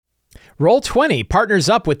Roll20 partners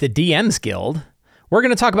up with the DM's Guild. We're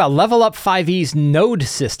going to talk about Level Up 5e's node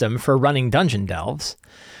system for running dungeon delves.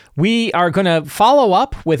 We are going to follow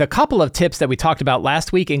up with a couple of tips that we talked about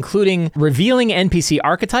last week, including revealing NPC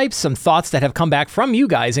archetypes, some thoughts that have come back from you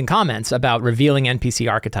guys in comments about revealing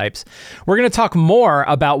NPC archetypes. We're going to talk more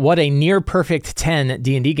about what a near perfect 10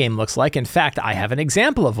 D&D game looks like. In fact, I have an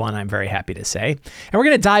example of one, I'm very happy to say. And we're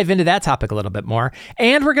going to dive into that topic a little bit more.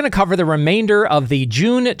 And we're going to cover the remainder of the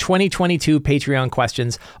June 2022 Patreon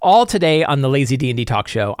questions, all today on the Lazy D&D Talk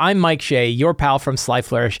Show. I'm Mike Shea, your pal from Sly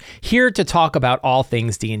Flourish, here to talk about all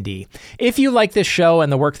things D&D. If you like this show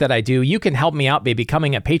and the work that I do, you can help me out by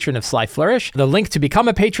becoming a patron of Sly Flourish. The link to become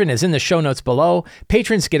a patron is in the show notes below.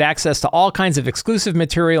 Patrons get access to all kinds of exclusive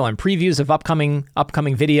material and previews of upcoming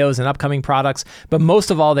videos and upcoming products, but most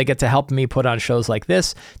of all, they get to help me put on shows like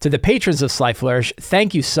this. To the patrons of Sly Flourish,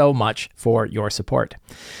 thank you so much for your support.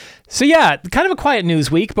 So yeah, kind of a quiet news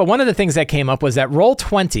week, but one of the things that came up was that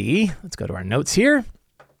Roll20, let's go to our notes here,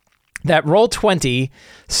 that Roll20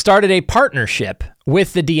 started a partnership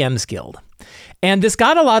with the DM's Guild. And this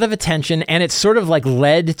got a lot of attention, and it sort of like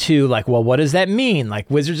led to like, well, what does that mean? Like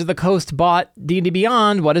Wizards of the Coast bought D&D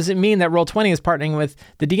Beyond. What does it mean that Roll20 is partnering with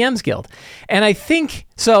the DM's Guild? And I think,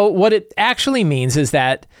 so what it actually means is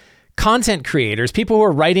that content creators, people who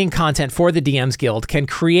are writing content for the DM's Guild, can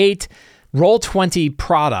create Roll20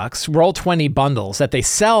 products, Roll20 bundles that they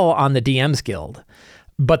sell on the DM's Guild,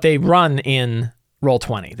 but they run in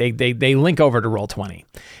Roll20. They link over to Roll20.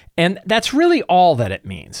 And that's really all that it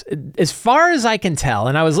means. As far as I can tell,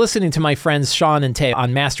 and I was listening to my friends Sean and Tay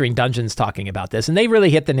on Mastering Dungeons talking about this, and they really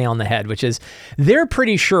hit the nail on the head, which is they're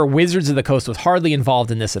pretty sure Wizards of the Coast was hardly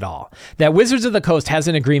involved in this at all. That Wizards of the Coast has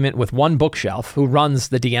an agreement with One Bookshelf, who runs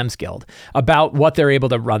the DM's Guild, about what they're able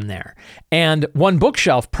to run there. And One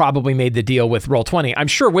Bookshelf probably made the deal with Roll20. I'm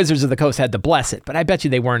sure Wizards of the Coast had to bless it, but I bet you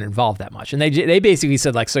they weren't involved that much. And they basically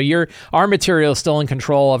said like, so our material is still in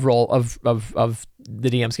control of the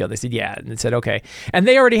DM's Guild. They said, yeah. And it said, okay. And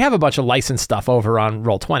they already have a bunch of licensed stuff over on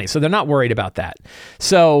Roll20, so they're not worried about that.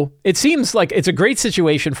 So it seems like it's a great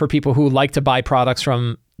situation for people who like to buy products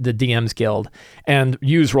from the DM's Guild and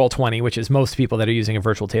use Roll20, which is most people that are using a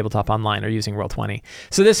virtual tabletop online are using Roll20.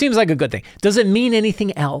 So this seems like a good thing. Does it mean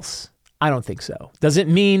anything else? I don't think so. Does it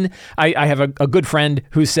mean, I have a good friend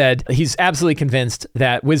who said he's absolutely convinced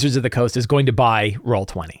that Wizards of the Coast is going to buy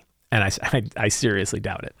Roll20. And I seriously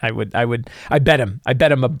doubt it. I bet him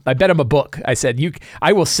a book. I said,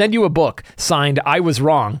 I will send you a book signed I Was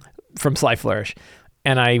Wrong from Sly Flourish.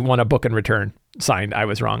 And I want a book in return signed I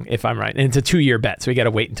Was Wrong if I'm right. And it's a 2-year bet. So we got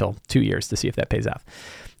to wait until 2 years to see if that pays off.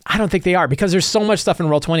 I don't think they are, because there's so much stuff in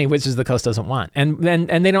Roll20 Wizards of the Coast doesn't want. And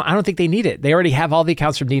they don't, I don't think they need it. They already have all the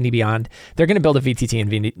accounts from D&D Beyond. They're going to build a VTT in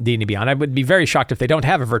D&D Beyond. I would be very shocked if they don't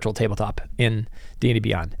have a virtual tabletop in D&D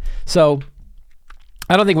Beyond. So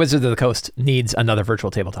I don't think Wizards of the Coast needs another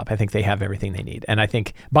virtual tabletop. I think they have everything they need. And I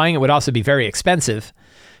think buying it would also be very expensive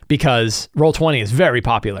because Roll20 is very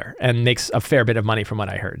popular and makes a fair bit of money from what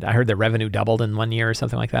I heard. I heard their revenue doubled in 1 year or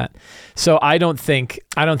something like that. So I don't think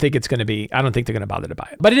they're going to bother to buy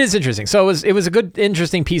it. But it is interesting. So it was a good,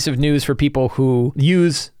 interesting piece of news for people who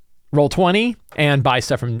use Roll20 and buy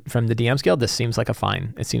stuff from the DM's Guild. This seems like a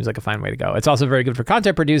fine way to go. It's also very good for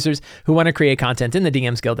content producers who want to create content in the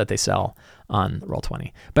DM's Guild that they sell on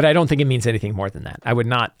Roll20. But I don't think it means anything more than that. I would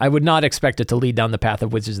not expect it to lead down the path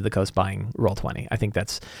of Wizards of the Coast buying Roll20. I think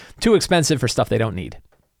that's too expensive for stuff they don't need.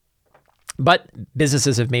 But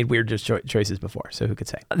businesses have made weird choices before, so who could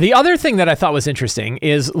say? The other thing that I thought was interesting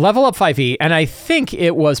is Level Up 5e, and I think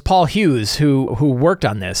it was Paul Hughes who worked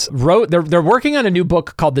on this. They're working on a new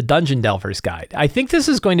book called The Dungeon Delver's Guide. I think this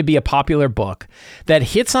is going to be a popular book that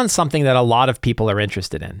hits on something that a lot of people are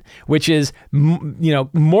interested in, which is a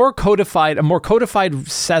more codified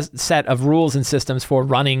set of rules and systems for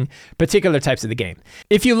running particular types of the game.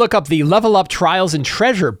 If you look up the Level Up Trials and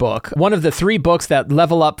Treasure book, one of the 3 books that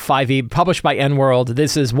Level Up 5e published by N-World.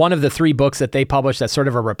 This is one of the 3 books that they published that's sort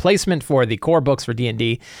of a replacement for the core books for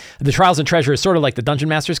D&D. The Trials and Treasure is sort of like the Dungeon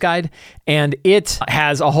Master's Guide, and it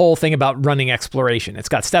has a whole thing about running exploration. It's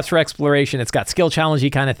got steps for exploration. It's got skill challenge-y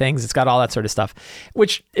kind of things. It's got all that sort of stuff,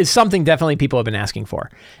 which is something definitely people have been asking for.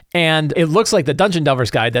 And it looks like the Dungeon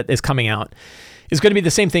Delver's Guide that is coming out is going to be the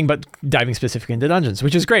same thing, but diving specifically into dungeons,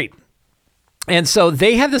 which is great. And so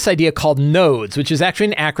they have this idea called NODES, which is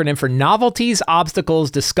actually an acronym for Novelties,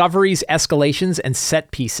 Obstacles, Discoveries, Escalations, and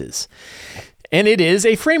Set Pieces. And it is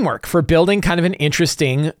a framework for building kind of an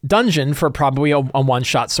interesting dungeon for probably a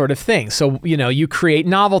one-shot sort of thing. So, you create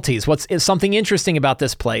novelties. Is something interesting about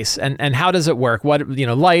this place? And how does it work?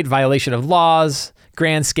 Light, violation of laws,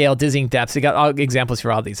 grand scale, dizzying depths. You got examples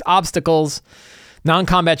for all these. Obstacles.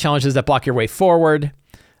 Non-combat challenges that block your way forward,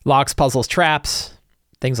 locks, puzzles, traps,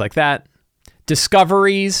 things like that.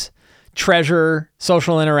 Discoveries, treasure,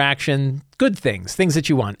 social interaction, good things that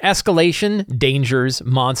you want. Escalation, dangers,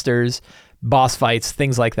 monsters, boss fights,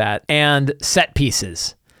 things like that. And set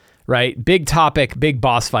pieces, right? Big topic, big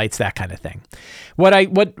boss fights, that kind of thing. What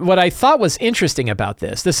I thought was interesting about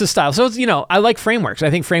this is style. So, I like frameworks.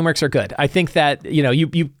 I think frameworks are good. I think that,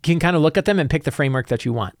 you can kind of look at them and pick the framework that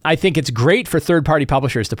you want. I think it's great for third-party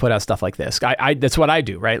publishers to put out stuff like this. That's what I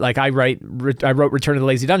do, right? Like I wrote Return of the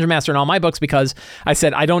Lazy Dungeon Master in all my books because I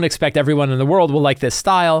said, I don't expect everyone in the world will like this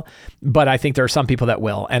style, but I think there are some people that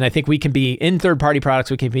will. And I think we can be, in third-party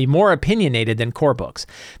products, we can be more opinionated than core books.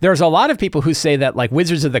 There's a lot of people who say that like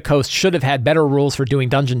Wizards of the Coast should have had better rules for doing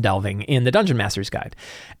dungeon delving in the Dungeon Master's Guide.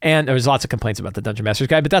 And there's lots of complaints about the Dungeon Master's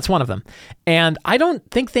Guide, but that's one of them. And I don't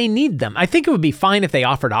think they need them. I think it would be fine if they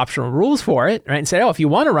offered optional rules for it, right? And said, if you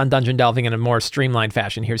want to run dungeon delving in a more streamlined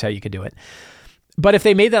fashion, here's how you could do it. But if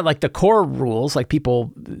they made that like the core rules, like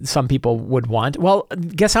some people would want, well,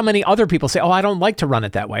 guess how many other people say, I don't like to run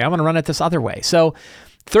it that way. I want to run it this other way. So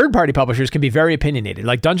third-party publishers can be very opinionated.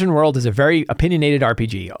 Like Dungeon World is a very opinionated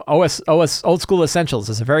RPG. OS Old School Essentials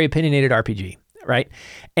is a very opinionated RPG, right?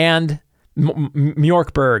 And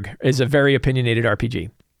Mjorkberg is a very opinionated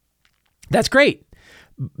RPG. That's great.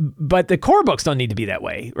 But the core books don't need to be that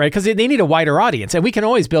way, right? Because they need a wider audience, and we can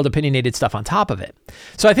always build opinionated stuff on top of it.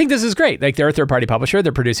 So I think this is great. Like, they're a third-party publisher.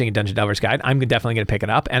 They're producing a Dungeon Delver's Guide. I'm definitely going to pick it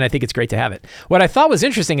up, and I think it's great to have it. What I thought was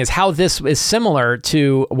interesting is how this is similar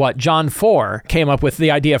to what John 4 came up with,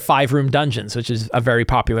 the idea of 5-room dungeons, which is a very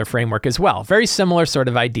popular framework as well. Very similar sort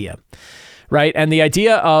of idea. Right. And the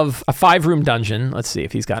idea of a 5-room dungeon, let's see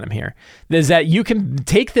if he's got him here, is that you can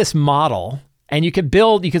take this model and you can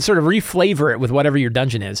sort of reflavor it with whatever your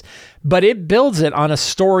dungeon is, but it builds it on a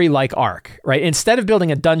story-like arc, right? Instead of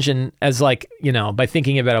building a dungeon as like, by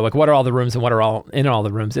thinking about it, like what are all the rooms and what are all in all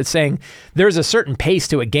the rooms, it's saying there's a certain pace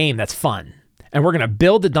to a game that's fun. And we're going to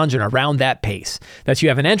build the dungeon around that pace. That you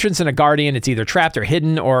have an entrance and a guardian. It's either trapped or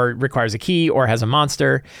hidden or requires a key or has a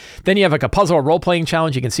monster. Then you have like a puzzle or role-playing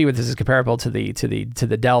challenge. You can see what this is comparable to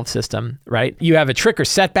the delve system, right? You have a trick or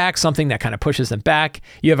setback, something that kind of pushes them back.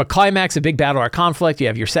 You have a climax, a big battle or conflict. You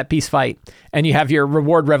have your set piece fight. And you have your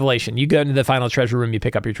reward revelation. You go into the final treasure room, you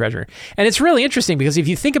pick up your treasure. And it's really interesting because if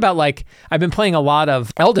you think about, like, I've been playing a lot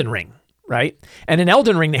of Elden Ring, right? And in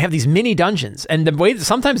Elden Ring, they have these mini dungeons. And the way that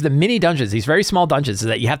sometimes the mini dungeons, these very small dungeons, is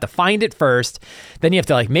that you have to find it first, then you have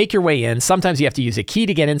to like make your way in. Sometimes you have to use a key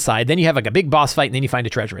to get inside. Then you have like a big boss fight, and then you find a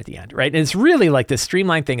treasure at the end, right? And it's really like this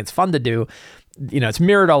streamlined thing. It's fun to do. It's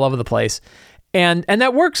mirrored all over the place. And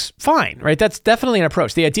that works fine, right? That's definitely an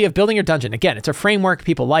approach. The idea of building your dungeon, again, it's a framework.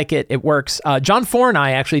 People like it. It works. John 4 and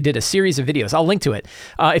I actually did a series of videos. I'll link to it.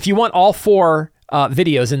 If you want all 4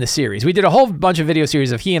 videos in the series. We did a whole bunch of video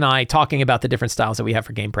series of he and I talking about the different styles that we have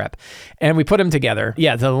for game prep, and we put them together.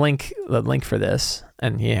 Yeah, the link for this,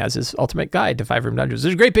 and he has his ultimate guide to 5-room dungeons.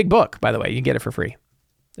 It's a great big book, by the way. You can get it for free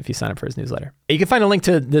if you sign up for his newsletter. You can find a link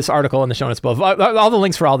to this article in the show notes below. All the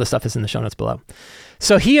links for all this stuff is in the show notes below.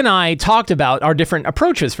 So he and I talked about our different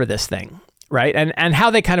approaches for this thing, right? And how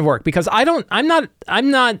they kind of work, because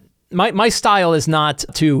my style is not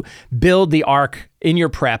to build the arc in your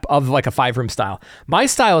prep of like a 5-room style. My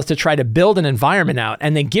style is to try to build an environment out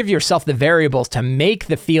and then give yourself the variables to make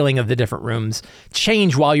the feeling of the different rooms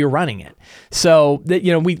change while you're running it. So that,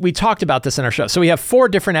 we talked about this in our show. So we have 4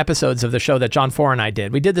 different episodes of the show that John 4 and I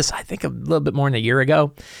did. We did this, I think, a little bit more than a year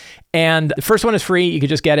ago. And the first one is free. You could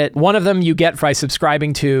just get it. One of them you get by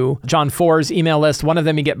subscribing to John 4's email list. One of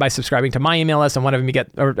them you get by subscribing to my email list. And one of them you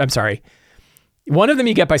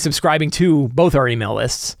get by subscribing to both our email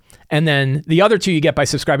lists. And then the other 2 you get by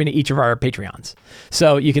subscribing to each of our Patreons.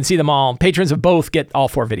 So you can see them all. Patrons of both get all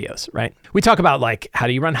 4 videos, right? We talk about like, how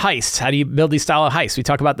do you run heists? How do you build these style of heists? We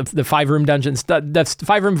talk about the 5-room dungeons. That's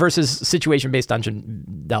 5-room versus situation-based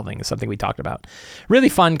dungeon delving is something we talked about. Really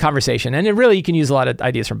fun conversation. And you can use a lot of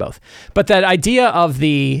ideas from both. But that idea of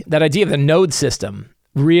the node system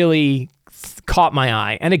really caught my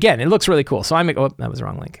eye. And again, it looks really cool. So that was the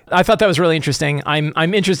wrong link. I thought that was really interesting.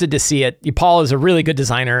 I'm interested to see it. Paul is a really good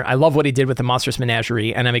designer. I love what he did with the Monstrous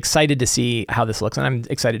Menagerie, and I'm excited to see how this looks, and I'm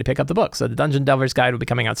excited to pick up the book. So the Dungeon Delver's Guide will be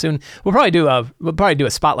coming out soon. We'll probably do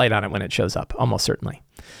a spotlight on it when it shows up, almost certainly.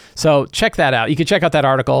 So check that out. You can check out that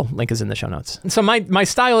article. Link is in the show notes. And so my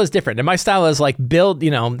style is different. And my style is like build,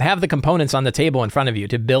 have the components on the table in front of you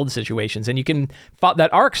to build situations. And that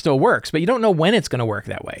arc still works, but you don't know when it's going to work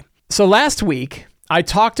that way. So last week, I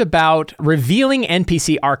talked about revealing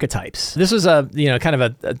NPC archetypes. This was a kind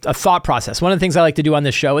of a thought process. One of the things I like to do on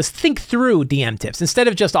this show is think through DM tips instead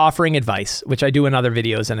of just offering advice, which I do in other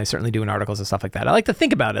videos and I certainly do in articles and stuff like that. I like to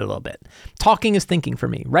think about it a little bit. Talking is thinking for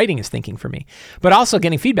me. Writing is thinking for me. But also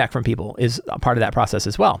getting feedback from people is a part of that process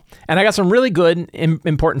as well. And I got some really good,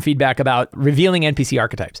 important feedback about revealing NPC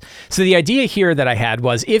archetypes. So the idea here that I had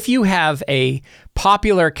was if you have a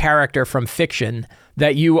popular character from fiction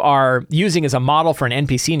that you are using as a model for an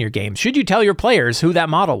NPC in your game, should you tell your players who that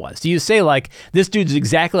model was? Do you say like, this dude's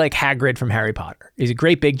exactly like Hagrid from Harry Potter. He's a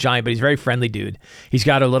great big giant, but he's a very friendly dude. He's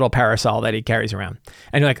got a little parasol that he carries around.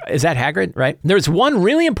 And you're like, is that Hagrid, right? There's one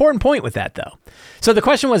really important point with that though. So the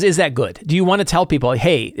question was, is that good? Do you want to tell people,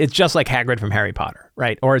 hey, it's just like Hagrid from Harry Potter,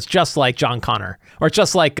 right? Or it's just like John Connor, or it's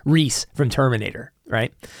just like Reese from Terminator,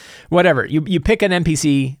 right? Whatever. You pick an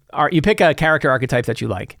NPC, or you pick a character archetype that you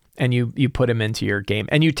like, and you put him into your game,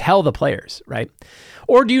 and you tell the players, right?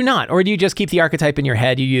 Or do you not? Or do you just keep the archetype in your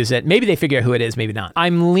head, you use it, maybe they figure out who it is, maybe not.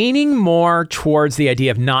 I'm leaning more towards the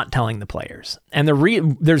idea of not telling the players. And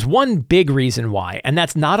there's one big reason why, and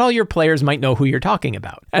that's not all your players might know who you're talking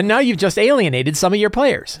about. And now you've just alienated some of your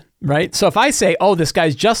players, right? So if I say, oh, this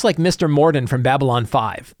guy's just like Mr. Morden from Babylon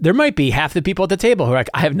 5, there might be half the people at the table who are like,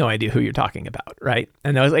 I have no idea who you're talking about, right?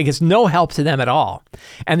 And I was like, it's no help to them at all.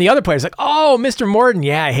 And the other player's like, oh, Mr. Morden,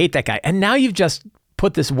 yeah, I hate that guy. And now you've just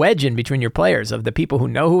put this wedge in between your players of the people who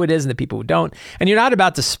know who it is and the people who don't. And you're not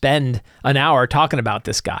about to spend an hour talking about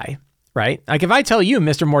this guy, right? Like if I tell you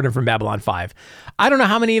Mr. Morden from Babylon 5, I don't know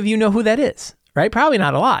how many of you know who that is, right? Probably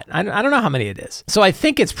not a lot. I don't know how many it is. So I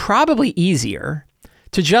think it's probably easier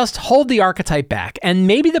to just hold the archetype back and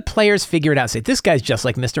maybe the players figure it out. Say, this guy's just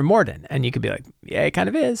like Mr. Morden. And you could be like, yeah, it kind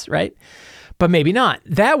of is, right? But maybe not.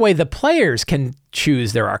 That way the players can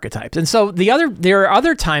choose their archetypes. And so there are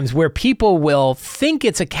other times where people will think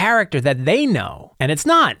it's a character that they know and it's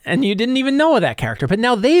not. And you didn't even know of that character, but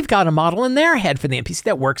now they've got a model in their head for the NPC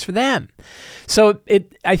that works for them. So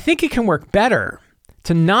I think it can work better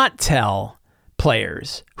to not tell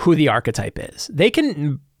players who the archetype is. They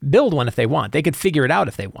can build one if they want. They could figure it out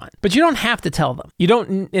if they want, but you don't have to tell them. You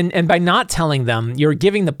don't, and by not telling them, you're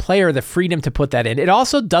giving the player the freedom to put that in. It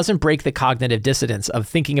also doesn't break the cognitive dissonance of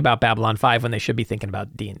thinking about Babylon 5 when they should be thinking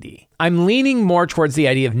about D&D. I'm leaning more towards the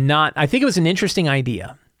idea of not, I think it was an interesting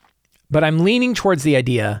idea, but I'm leaning towards the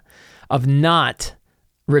idea of not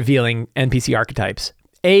revealing NPC archetypes.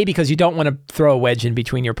 A, because you don't want to throw a wedge in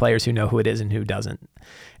between your players who know who it is and who doesn't.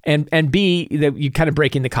 And B, that you kind of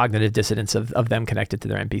breaking the cognitive dissonance of them connected to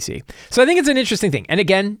their NPC. So I think it's an interesting thing. And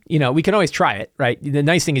again, we can always try it, right? The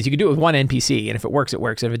nice thing is you can do it with one NPC, and if it works, it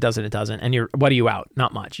works. If it doesn't, it doesn't. And what are you out?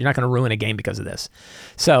 Not much. You're not going to ruin a game because of this.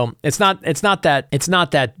 So it's not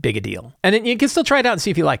that big a deal. And you can still try it out and see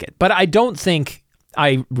if you like it. But I don't think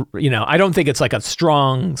I don't think it's like a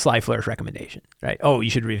strong Sly Flourish recommendation, right? Oh, you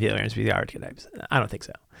should reveal your NPC archetypes. I don't think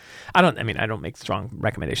so. I don't make strong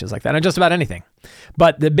recommendations like that on just about anything.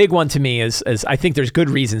 But the big one to me is I think there's good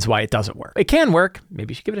reasons why it doesn't work. It can work.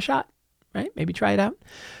 Maybe you should give it a shot, right? Maybe try it out.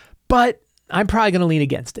 But I'm probably going to lean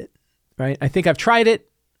against it, right? I think I've tried it.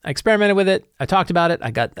 I experimented with it. I talked about it.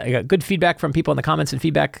 I got good feedback from people in the comments and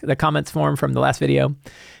the comments form from the last video.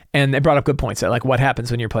 And they brought up good points. Like what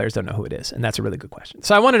happens when your players don't know who it is? And that's a really good question.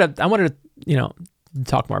 So I wanted to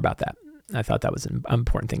talk more about that. I thought that was an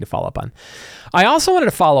important thing to follow up on. I also wanted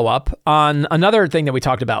to follow up on another thing that we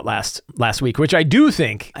talked about last week, which I do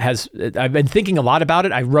think I've been thinking a lot about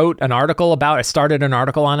it. I started an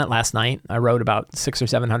article on it last night. I wrote about 600 or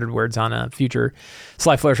 700 words on a future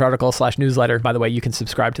Sly Flourish article / newsletter. By the way, you can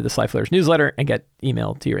subscribe to the Sly Flourish newsletter and get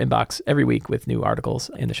email to your inbox every week with new articles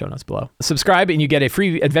in the show notes below. Subscribe and you get a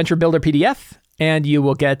free Adventure Builder PDF, and you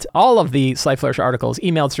will get all of the Sly Flourish articles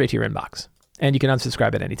emailed straight to your inbox. And you can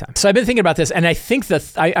unsubscribe at any time. So I've been thinking about this, and I think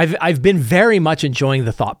that I've been very much enjoying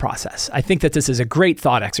the thought process. I think that this is a great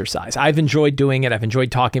thought exercise. I've enjoyed doing it. I've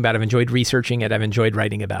enjoyed talking about it. I've enjoyed researching it. I've enjoyed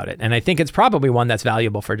writing about it. And I think it's probably one that's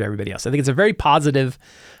valuable for everybody else. I think it's a very positive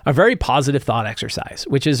thought exercise,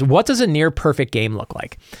 which is, what does a near perfect game look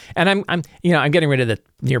like? And I'm getting rid of the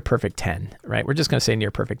near perfect 10, right? We're just going to say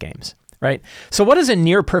near perfect games, right? So what does a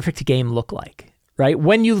near perfect game look like, right?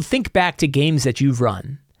 When you think back to games that you've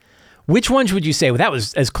run, which ones would you say, well, that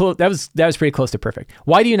was as close? That was pretty close to perfect.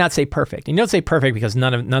 Why do you not say perfect? And you don't say perfect because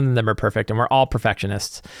none of them are perfect, and we're all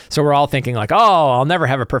perfectionists. So we're all thinking like, oh, I'll never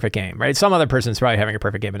have a perfect game, right? Some other person's probably having a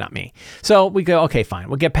perfect game, but not me. So we go, okay, fine.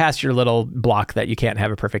 We'll get past your little block that you can't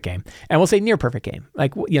have a perfect game, and we'll say near perfect game.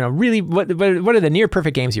 Like, really, what are the near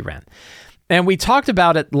perfect games you ran? And we talked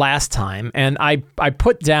about it last time, and I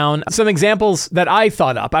put down some examples that I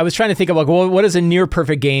thought up. I was trying to think of like, well, what does a near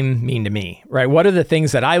perfect game mean to me, right? What are the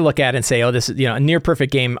things that I look at and say, oh, this is, a near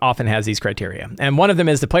perfect game often has these criteria. And one of them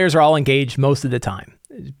is the players are all engaged most of the time.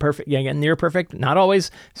 Perfect, yeah, again, near perfect, not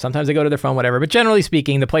always. Sometimes they go to their phone, whatever. But generally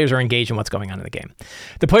speaking, the players are engaged in what's going on in the game.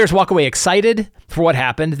 The players walk away excited for what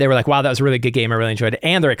happened. They were like, wow, that was a really good game. I really enjoyed it.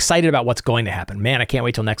 And they're excited about what's going to happen. Man, I can't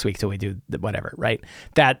wait till next week till we do whatever, right?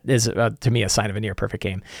 That is, to me, a sign of a near perfect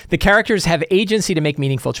game. The characters have agency to make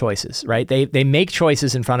meaningful choices, right? They make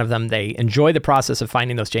choices in front of them. They enjoy the process of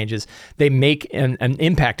finding those changes. They make an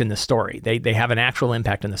impact in the story. They have an actual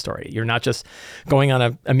impact in the story. You're not just going on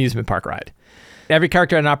an amusement park ride. Every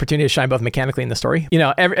character had an opportunity to shine both mechanically in the story.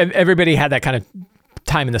 Everybody had that kind of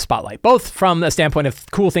time in the spotlight, both from the standpoint of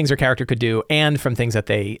cool things their character could do and from things that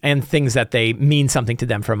they mean something to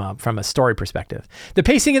them from a story perspective. The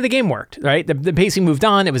pacing of the game worked, right? The pacing moved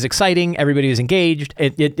on. It was exciting. Everybody was engaged.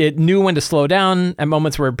 It knew when to slow down at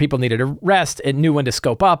moments where people needed a rest. It knew when to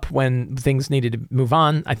scope up when things needed to move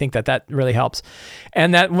on. I think that really helps.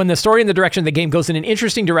 And that when the story and the direction of the game goes in an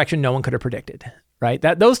interesting direction, no one could have predicted, right?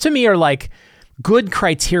 Those to me are like good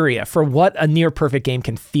criteria for what a near perfect game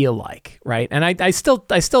can feel like, right? And I still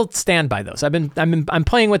stand by those. I'm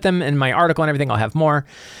playing with them in my article and everything. I'll have more.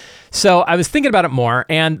 So I was thinking about it more,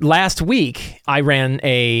 and last week I ran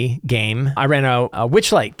a game. I ran a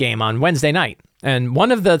Witchlight game on Wednesday night. And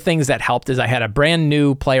one of the things that helped is I had a brand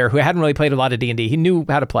new player who hadn't really played a lot of D&D. He knew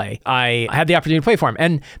how to play. I had the opportunity to play for him.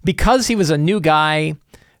 And because he was a new guy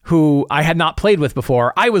who I had not played with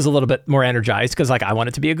before, I was a little bit more energized because I want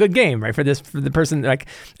it to be a good game, right? For the person, like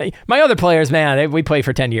my other players, man, we play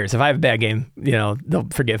for 10 years. If I have a bad game, they'll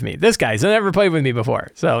forgive me. This guy's never played with me before.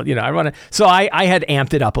 So, I had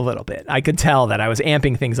amped it up a little bit. I could tell that I was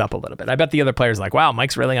amping things up a little bit. I bet the other players like, wow,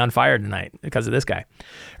 Mike's really on fire tonight because of this guy,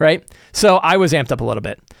 right? So I was amped up a little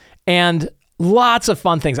bit. And lots of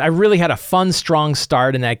fun things. I really had a fun, strong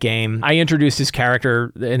start in that game. I introduced his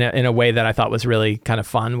character in a way that I thought was really kind of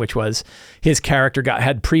fun, which was his character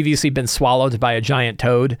had previously been swallowed by a giant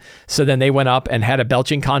toad. So then they went up and had a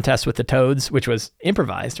belching contest with the toads, which was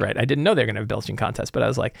improvised, right? I didn't know they were going to have a belching contest, but I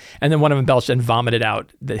was like, and then one of them belched and vomited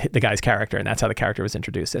out the guy's character, and that's how the character was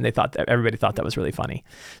introduced. And everybody thought that was really funny.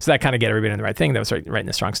 So that kind of get everybody in the right thing. That was right in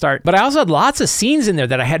the strong start. But I also had lots of scenes in there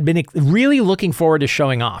that I had been really looking forward to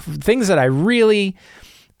showing off. Things that I really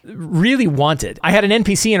wanted. I had an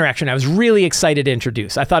NPC interaction I was really excited to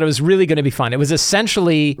introduce. I thought it was really going to be fun. It was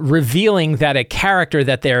essentially revealing that a character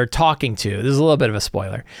that they're talking to, this is a little bit of a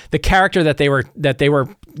spoiler, the character that they were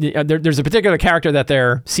there's a particular character that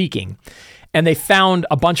they're seeking, and they found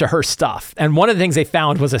a bunch of her stuff. And one of the things they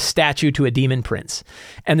found was a statue to a demon prince.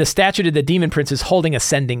 And the statue to the demon prince is holding a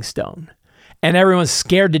sending stone. And everyone's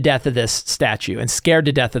scared to death of this statue and scared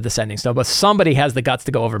to death of the sending stone, but somebody has the guts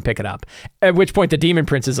to go over and pick it up. At which point the demon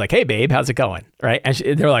prince is like, hey, babe, how's it going? Right?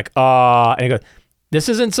 And they're like, and he goes, this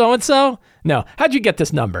isn't so-and-so? No. How'd you get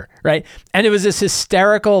this number? Right? And it was this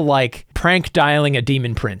hysterical, like, prank dialing a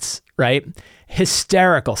demon prince, right?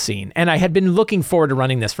 Hysterical scene. And I had been looking forward to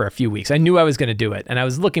running this for a few weeks. I knew I was going to do it, and I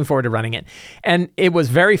was looking forward to running it. And it was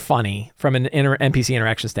very funny from an NPC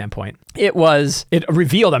interaction standpoint. It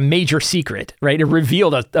revealed a major secret, right? It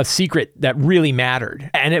revealed a secret that really mattered.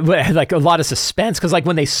 And it had like a lot of suspense because like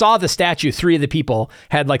when they saw the statue, 3 of the people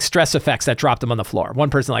had like stress effects that dropped them on the floor. One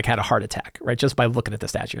person like had a heart attack, right? Just by looking at the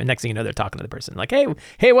statue. And next thing you know, they're talking to the person like,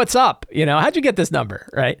 hey, what's up? How'd you get this number?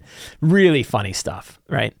 Right? Really funny stuff,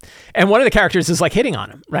 right? And one of the characters is like hitting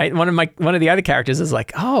on him, right? One of the other characters is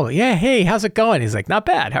like, oh yeah, hey, how's it going? He's like, not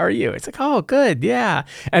bad. How are you? It's like, oh, good, yeah.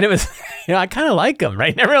 And it was, I kind of like him,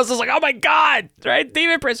 right? And everyone else was like, oh my God, right?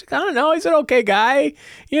 Demon Prince, I don't know, he's an okay guy,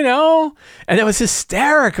 And it was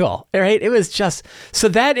hysterical, right? It was just, so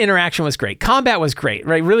that interaction was great. Combat was great,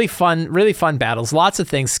 right? Really fun battles, lots of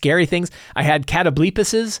things, scary things. I had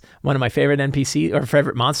catoblepuses, one of my favorite NPC or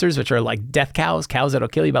favorite monsters, which are like death cows that'll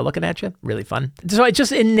kill you by looking at you. Really fun. So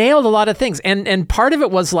it nailed a lot of things. And part of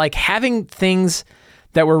it was like having things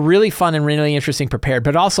that were really fun and really interesting prepared,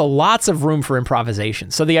 but also lots of room for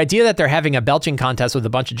improvisation. So the idea that they're having a belching contest with a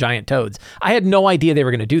bunch of giant toads, I had no idea they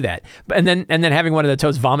were going to do that. And then having one of the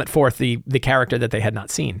toads vomit forth the character that they had not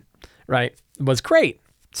seen, right, was great.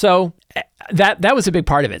 So that was a big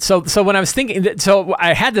part of it. So when I was thinking, so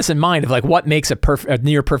I had this in mind of like what makes a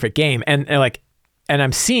near perfect game, and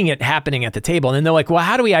I'm seeing it happening at the table. And then they're like, well,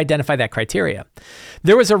 how do we identify that criteria?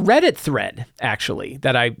 There was a Reddit thread, actually,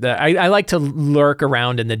 that I like to lurk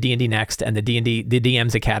around in the D&D Next and the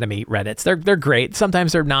DM's Academy Reddits. They're great.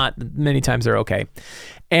 Sometimes they're not. Many times they're okay.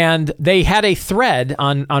 And they had a thread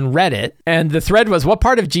on Reddit, and the thread was, what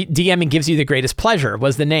part of DMing gives you the greatest pleasure,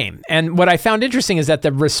 was the name. And what I found interesting is that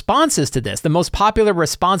the responses to this, the most popular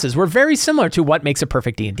responses, were very similar to what makes a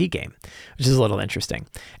perfect D&D game, which is a little interesting.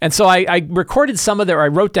 And so I recorded I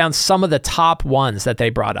wrote down some of the top ones that they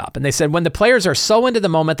brought up. And they said, when the players are so into the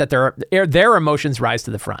moment that their emotions rise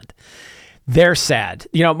to the front. They're sad.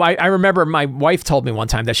 I remember my wife told me one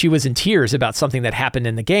time that she was in tears about something that happened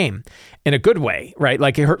in the game in a good way, right?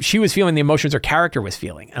 Like she was feeling the emotions her character was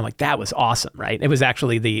feeling. I'm like, that was awesome, right? It was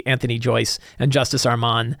actually the Anthony Joyce and Justice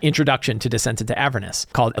Armand introduction to Descent into Avernus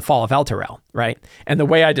called The Fall of Elturel, right? And the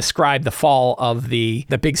way I described the fall of the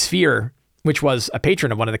big sphere, which was a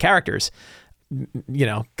patron of one of the characters,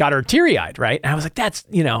 got her teary-eyed, right? And I was like, that's,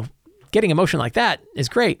 getting emotion like that is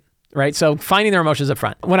great. Right? So finding their emotions up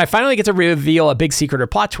front. When I finally get to reveal a big secret or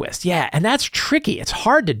plot twist, and that's tricky. It's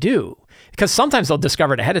hard to do because sometimes they'll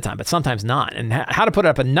discover it ahead of time, but sometimes not. And how to put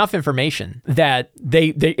up enough information that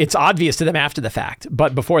it's obvious to them after the fact,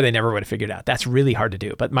 but before they never would have figured out. That's really hard to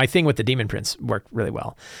do. But my thing with the Demon Prince worked really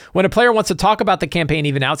well. When a player wants to talk about the campaign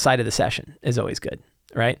even outside of the session is always good,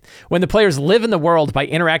 right? When the players live in the world by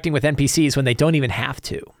interacting with NPCs when they don't even have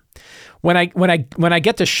to. When I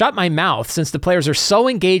get to shut my mouth, since the players are so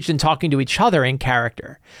engaged in talking to each other in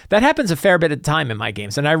character. That happens a fair bit of time in my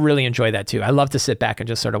games, and I really enjoy that too. I love to sit back and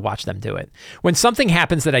just sort of watch them do it. When something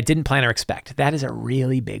happens that I didn't plan or expect, that is a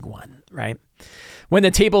really big one, right? When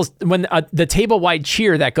the table-wide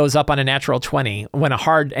cheer that goes up on a natural 20 when a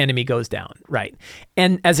hard enemy goes down, right?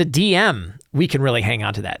 And as a DM, we can really hang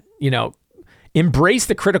on to that, Embrace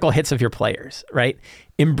the critical hits of your players, right?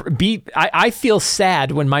 I feel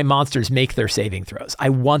sad when my monsters make their saving throws. I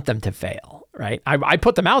want them to fail, right? I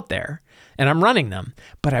put them out there and I'm running them,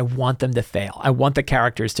 but I want them to fail. I want the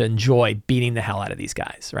characters to enjoy beating the hell out of these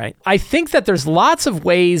guys, right? I think that there's lots of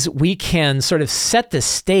ways we can sort of set the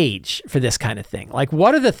stage for this kind of thing. Like,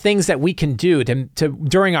 what are the things that we can do to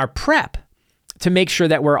during our prep to make sure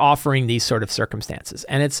that we're offering these sort of circumstances?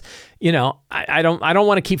 And it's, I don't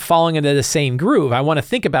want to keep falling into the same groove. I want to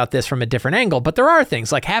think about this from a different angle, but there are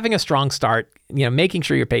things like having a strong start, making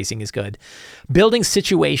sure your pacing is good, building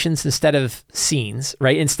situations instead of scenes,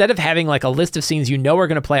 right? Instead of having like a list of scenes are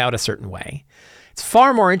going to play out a certain way. It's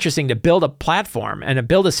far more interesting to build a platform and to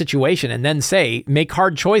build a situation and then make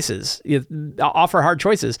hard choices, offer hard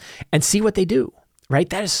choices and see what they do. Right?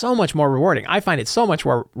 That is so much more rewarding. I find it so much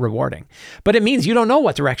more rewarding. But it means you don't know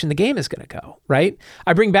what direction the game is going to go, right?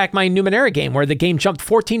 I bring back my Numenera game where the game jumped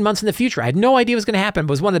 14 months in the future. I had no idea what was going to happen,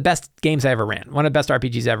 but it was one of the best games I ever ran, one of the best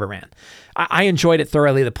RPGs I ever ran. I enjoyed it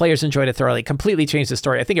thoroughly. The players enjoyed it thoroughly. Completely changed the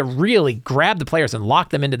story. I think it really grabbed the players and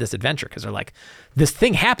locked them into this adventure because they're like, this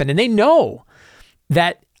thing happened. And they know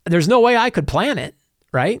that there's no way I could plan it,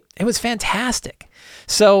 right? It was fantastic.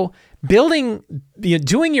 So doing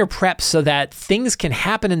your prep so that things can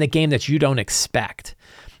happen in the game that you don't expect,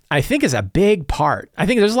 I think is a big part. I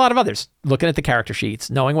think there's a lot of others. Looking at the character sheets,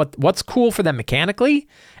 knowing what's cool for them mechanically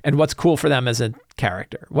and what's cool for them as a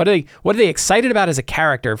character. What are they excited about as a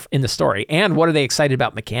character in the story, and what are they excited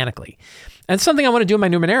about mechanically? And something I want to do in my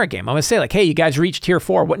Numenera game. I'm going to say like, hey, you guys reached tier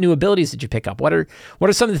 4. What new abilities did you pick up? What are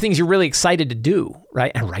some of the things you're really excited to do,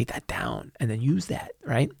 right? And write that down and then use that,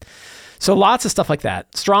 right? So lots of stuff like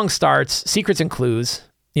that. Strong starts, secrets and clues,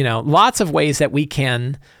 lots of ways that we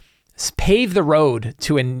can pave the road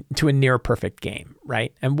to a near perfect game,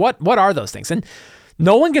 right? And what are those things? And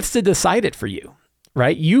no one gets to decide it for you,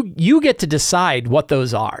 right? You get to decide what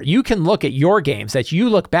those are. You can look at your games that you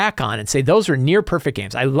look back on and say, those are near perfect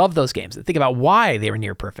games. I love those games. And think about why they were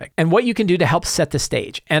near perfect and what you can do to help set the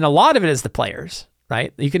stage. And a lot of it is the players,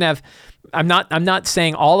 right? You can have, I'm not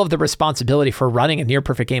saying all of the responsibility for running a near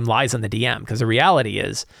perfect game lies on the DM, because the reality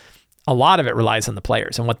is a lot of it relies on the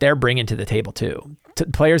players and what they're bringing to the table too.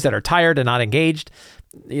 Players that are tired and not engaged,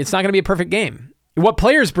 it's not going to be a perfect game. What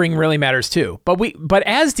players bring really matters too. But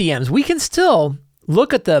as DMs, we can still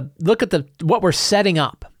look at what we're setting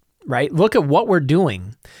up, right? Look at what we're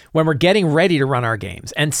doing when we're getting ready to run our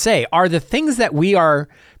games and say, are the things that we are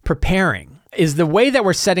preparing, is the way that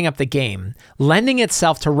we're setting up the game lending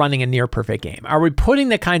itself to running a near perfect game? Are we putting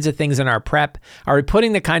the kinds of things in our prep? Are we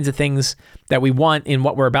putting the kinds of things that we want in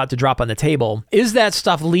what we're about to drop on the table? Is that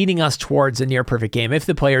stuff leading us towards a near perfect game if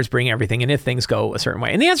the players bring everything and if things go a certain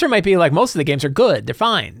way? And the answer might be like, most of the games are good. They're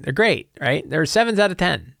fine. They're great, right? They're 7s out of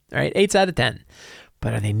 10, right? 8s out of 10.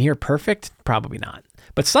 But are they near perfect? Probably not.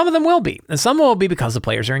 But some of them will be. And some will be because the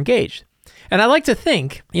players are engaged. And I like to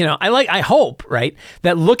think, I hope, right,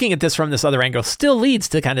 that looking at this from this other angle still leads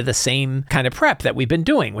to kind of the same kind of prep that we've been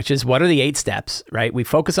doing, which is what are the 8 steps, right? We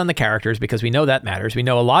focus on the characters because we know that matters. We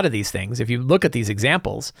know a lot of these things. If you look at these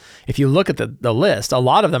examples, if you look at the list, a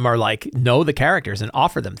lot of them are like, know the characters and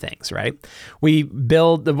offer them things, right? We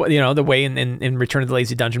build the way in Return of the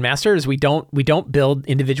Lazy Dungeon Master is we don't build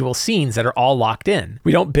individual scenes that are all locked in.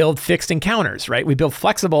 We don't build fixed encounters, right? We build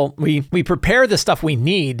flexible, we prepare the stuff we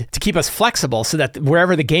need to keep us flexible so that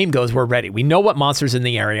wherever the game goes, we're ready. We know what monsters in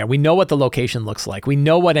the area. We know what the location looks like. We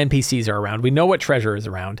know what NPCs are around. We know what treasure is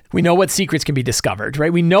around. We know what secrets can be discovered,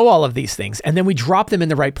 right? We know all of these things, and then we drop them in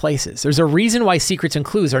the right places. There's a reason why secrets and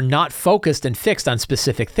clues are not focused and fixed on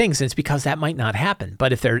specific things, and it's because that might not happen.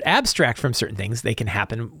 But if they're abstract from certain things, they can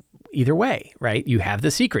happen either way, right? You have the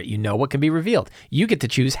secret, you know what can be revealed. You get to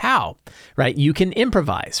choose how, right? You can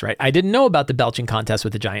improvise, right? I didn't know about the belching contest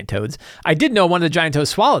with the giant toads. I did know one of the giant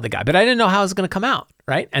toads swallowed the guy, but I didn't know how it was going to come out,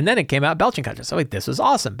 right? And then it came out belching contest. So like, this was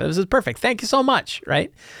awesome. This is perfect. Thank you so much, right?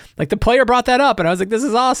 Like the player brought that up and I was like, this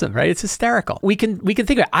is awesome, right? It's hysterical. We can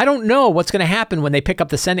think of it. I don't know what's going to happen when they pick up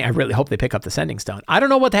the sending. I really hope they pick up the sending stone. I don't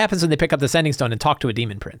know what happens when they pick up the sending stone and talk to a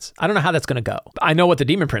demon prince. I don't know how that's going to go. I know what the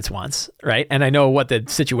demon prince wants, right? And I know what the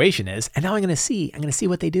situation is. And now I'm going to see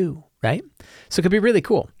what they do, right? So it could be really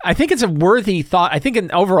cool. I think it's a worthy thought. I think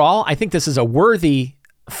overall, I think this is a worthy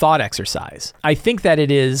thought exercise. I think that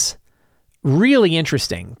it is really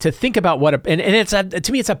interesting to think about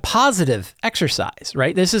to me, it's a positive exercise,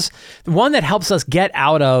 right? This is one that helps us get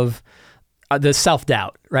out of the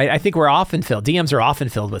self-doubt, right? I think DMs are often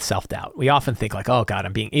filled with self-doubt. We often think like, oh God,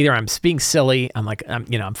 I'm being silly.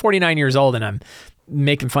 I'm 49 years old and I'm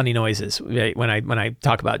making funny noises, right? when I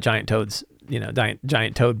talk about giant toads,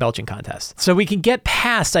 giant toad belching contest. So we can get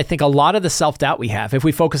past, I think, a lot of the self-doubt we have if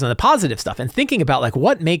we focus on the positive stuff and thinking about like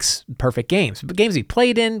what makes perfect games we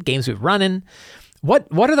played in, games we've run in. What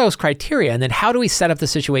are those criteria? And then how do we set up the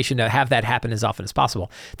situation to have that happen as often as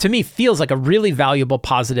possible? To me, feels like a really valuable,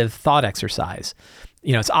 positive thought exercise.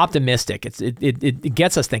 It's optimistic. It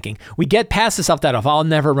gets us thinking. We get past the self-doubt of, I'll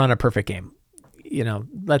never run a perfect game.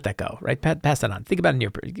 Let that go, right? Pass that on. Think about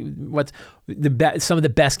what's some of the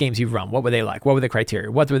best games you've run. What were they like? What were the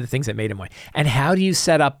criteria? What were the things that made them way? And how do you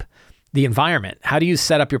set up the environment? How do you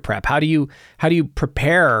set up your prep? How do you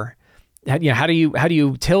prepare? How do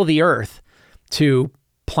you till the earth to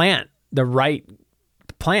plant the right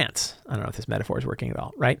plants? I don't know if this metaphor is working at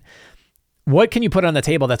all, right? What can you put on the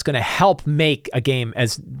table that's going to help make a game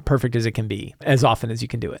as perfect as it can be as often as you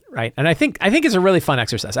can do it, right? And I think it's a really fun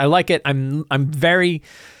exercise. I like it. I'm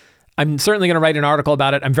certainly going to write an article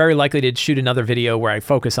about it. I'm very likely to shoot another video where I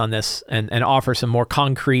focus on this and offer some more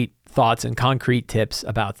concrete thoughts and concrete tips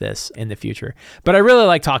about this in the future. But I really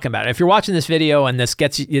like talking about it. If you're watching this video and this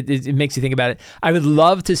it makes you think about it, I would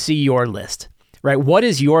love to see your list. Right? What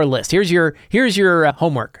is your list? Here's your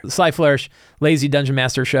homework. Sly Flourish, Lazy Dungeon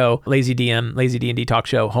Master Show, Lazy DM, Lazy D&D Talk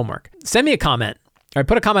Show homework. Send me a comment. All right,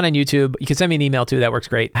 put a comment on YouTube. You can send me an email too. That works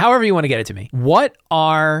great. However you want to get it to me.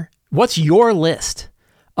 What's your list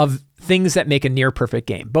of things that make a near perfect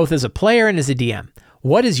game, both as a player and as a DM?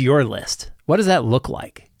 What is your list? What does that look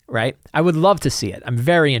like? Right? I would love to see it. I'm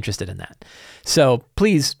very interested in that. So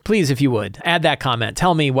please, if you would, add that comment.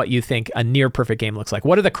 Tell me what you think a near perfect game looks like.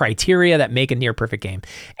 What are the criteria that make a near perfect game?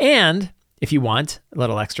 And if you want a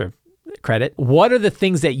little extra credit, what are the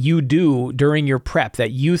things that you do during your prep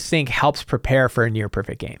that you think helps prepare for a near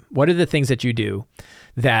perfect game? What are the things that you do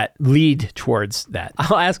that lead towards that?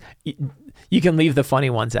 I'll ask, you can leave the funny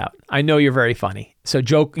ones out. I know you're very funny. So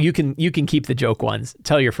you can keep the joke ones.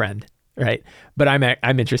 Tell your friend. Right. But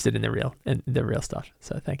I'm interested in the real stuff.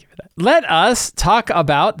 So thank you for that. Let us talk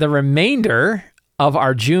about the remainder of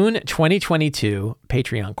our June 2022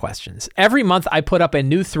 Patreon questions. Every month I put up a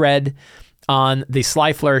new thread on the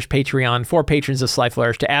Sly Flourish Patreon for patrons of Sly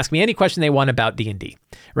Flourish to ask me any question they want about D&D,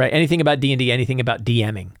 right? Anything about D&D, anything about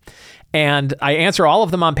DMing. And I answer all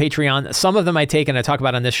of them on Patreon. Some of them I take and I talk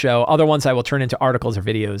about on this show. Other ones I will turn into articles or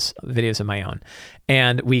videos of my own.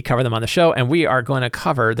 And we cover them on the show. And we are going to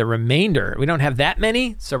cover the remainder. We don't have that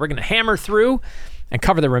many, so we're going to hammer through and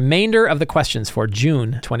cover the remainder of the questions for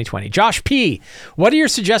June 2020. Josh P., what are your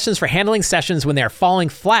suggestions for handling sessions when they are falling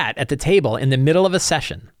flat at the table in the middle of a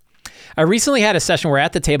session? I recently had a session where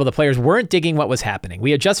at the table, the players weren't digging what was happening.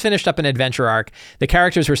 We had just finished up an adventure arc. The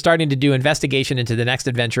characters were starting to do investigation into the next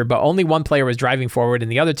adventure, but only one player was driving forward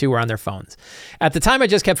and the other two were on their phones. At the time, I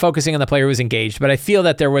just kept focusing on the player who was engaged, but I feel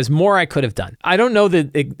that there was more I could have done. I don't know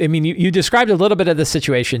you described a little bit of the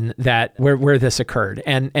situation where this occurred,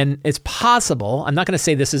 and it's possible, I'm not going to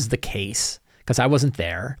say this is the case because I wasn't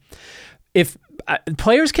there.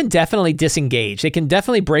 players can definitely disengage. They can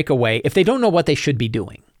definitely break away if they don't know what they should be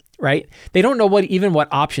doing, right? They don't know what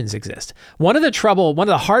options exist. One of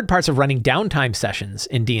the hard parts of running downtime sessions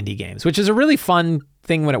in D&D games, which is a really fun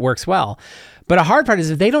thing when it works well, but a hard part is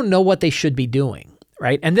if they don't know what they should be doing.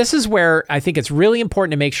 Right? And this is where I think it's really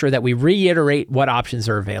important to make sure that we reiterate what options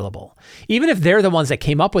are available. Even if they're the ones that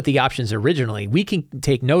came up with the options originally, we can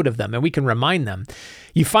take note of them and we can remind them.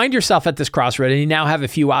 You find yourself at this crossroad and you now have a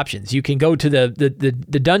few options. You can go to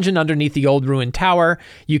the dungeon underneath the old ruined tower.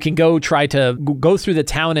 You can try to go through the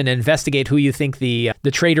town and investigate who you think the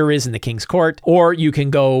traitor is in the king's court, or you can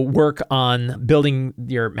go work on building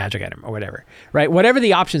your magic item or whatever, right? Whatever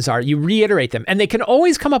the options are, you reiterate them, and they can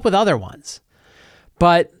always come up with other ones.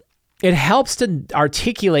 But it helps to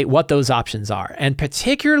articulate what those options are. And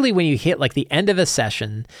particularly when you hit like the end of a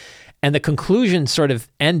session and the conclusion sort of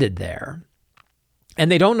ended there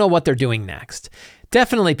and they don't know what they're doing next,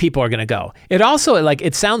 definitely people are going to go. It also,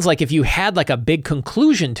 it sounds like if you had like a big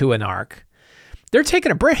conclusion to an arc, they're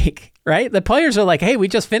taking a break, right? The players are like, hey, we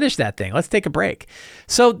just finished that thing. Let's take a break.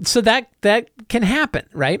 So that can happen,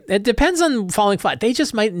 right? It depends on falling flat. They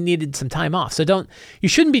just might needed some time off. So you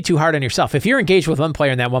shouldn't be too hard on yourself. If you're engaged with one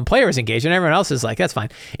player and that one player is engaged and everyone else is like, that's fine.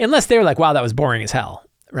 Unless they're like, wow, that was boring as hell,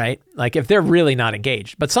 right? Like if they're really not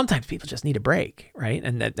engaged. But sometimes people just need a break, right?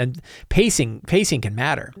 And pacing can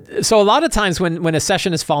matter. So a lot of times when a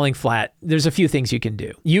session is falling flat, there's a few things you can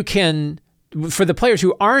do. For the players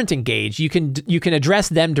who aren't engaged, you can address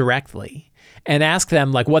them directly and ask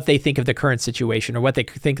them like what they think of the current situation or what they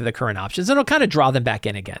think of the current options, and it'll kind of draw them back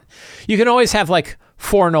in again. You can always have like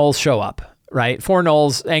 4 gnolls show up, right? 4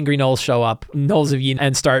 gnolls, angry gnolls show up, gnolls of you,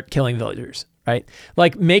 and start killing villagers, right?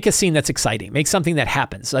 Like make a scene that's exciting, make something that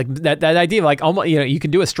happens. Like that idea of like almost, you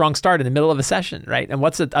can do a strong start in the middle of a session, right?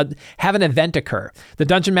 And have an event occur. The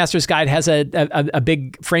Dungeon Master's Guide has a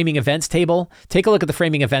big framing events table. Take a look at the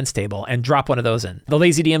framing events table and drop one of those in. The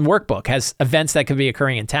Lazy DM workbook has events that could be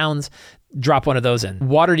occurring in towns. Drop one of those in.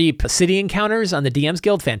 Waterdeep City Encounters on the DM's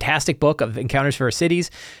Guild, fantastic book of encounters for cities.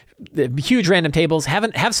 The huge random tables,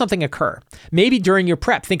 have something occur. Maybe during your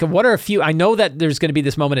prep, think of what are a few, I know that there's going to be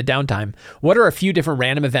this moment of downtime. What are a few different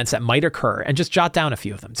random events that might occur? And just jot down a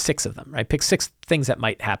few of them, 6 of them, right? Pick 6 things that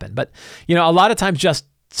might happen. But, a lot of times just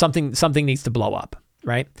something needs to blow up,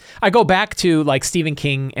 right? I go back to like Stephen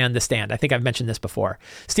King and The Stand. I think I've mentioned this before.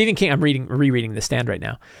 Stephen King, I'm rereading The Stand right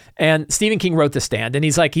now. And Stephen King wrote The Stand, and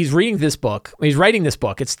he's writing this book.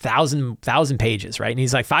 It's 1,000 pages, right? And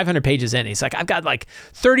he's like 500 pages in. He's like, I've got like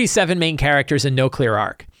 37 main characters and no clear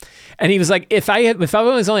arc. And he was like, if I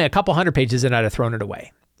was only a couple hundred pages in, I'd have thrown it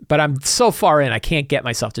away. But I'm so far in, I can't get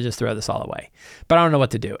myself to just throw this all away. But I don't know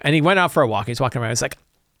what to do. And he went out for a walk. He's walking around. He's like,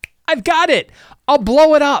 I've got it. I'll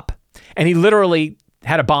blow it up. And he literally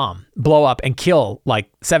had a bomb blow up and kill like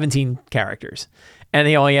 17 characters. And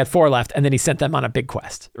he only had 4 left. And then he sent them on a big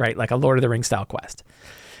quest, right? Like a Lord of the Rings style quest.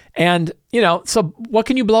 And, so what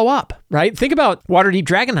can you blow up, right? Think about Waterdeep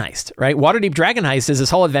Dragon Heist, right? Waterdeep Dragon Heist is this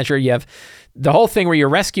whole adventure. You have the whole thing where you're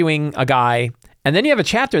rescuing a guy, and then you have a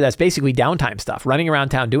chapter that's basically downtime stuff, running around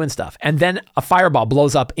town doing stuff. And then a fireball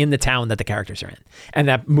blows up in the town that the characters are in. And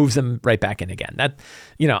that moves them right back in again. That,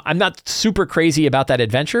 I'm not super crazy about that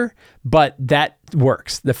adventure, but that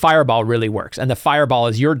works. The fireball really works. And the fireball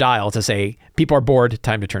is your dial to say, people are bored,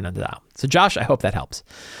 time to turn on the dial. So Josh, I hope that helps.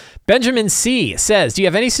 Benjamin C. says, do you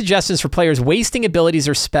have any suggestions for players wasting abilities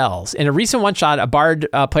or spells? In a recent one-shot, a bard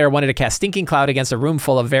player wanted to cast Stinking Cloud against a room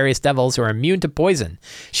full of various devils who are immune to poison.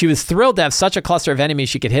 She was thrilled to have such a cluster of enemies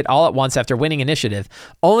she could hit all at once after winning initiative,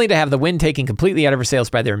 only to have the wind taken completely out of her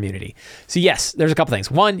sails by their immunity. So yes, there's a couple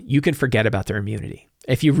things. One, you can forget about their immunity.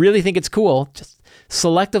 If you really think it's cool, just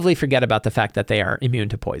selectively forget about the fact that they are immune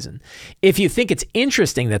to poison. If you think it's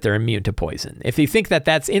interesting that they're immune to poison, if you think that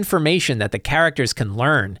that's information that the characters can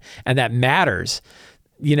learn and that matters,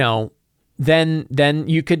 then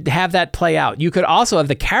you could have that play out. You could also have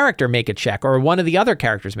the character make a check, or one of the other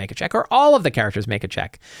characters make a check, or all of the characters make a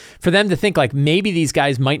check for them to think like maybe these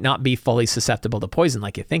guys might not be fully susceptible to poison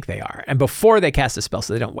like you think they are, and before they cast a spell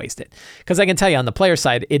so they don't waste it. Because I can tell you on the player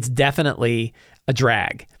side, it's definitely a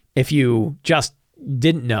drag if you just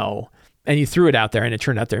didn't know and you threw it out there and it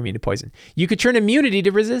turned out they're immune to poison. You could turn immunity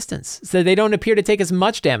to resistance so they don't appear to take as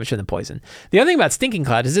much damage from the poison. The other thing about Stinking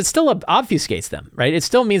Cloud is it still obfuscates them, right? It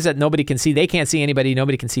still means that nobody can see, they can't see anybody,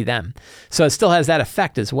 nobody can see them. So it still has that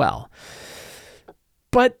effect as well.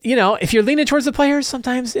 But, if you're leaning towards the players,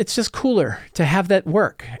 sometimes it's just cooler to have that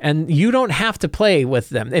work. And you don't have to play with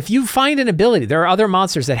them. If you find an ability, there are other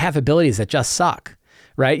monsters that have abilities that just suck,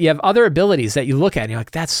 right? You have other abilities that you look at and you're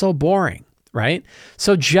like, that's so boring, right?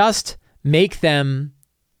 So just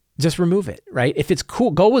remove it, right? If it's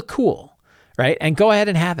cool, go with cool, right? And go ahead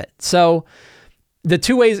and have it. So the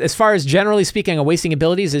two ways, as far as generally speaking of wasting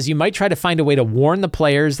abilities, is you might try to find a way to warn the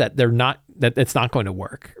players that that it's not going to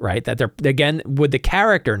work, right? That again, would the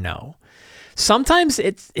character know? Sometimes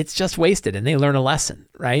it's just wasted and they learn a lesson,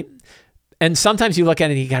 right? And sometimes you look at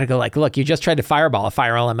it and you got to go like, look, you just tried to fireball a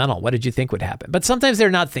fire elemental. What did you think would happen? But sometimes they're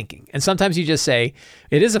not thinking. And sometimes you just say,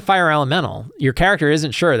 it is a fire elemental. Your character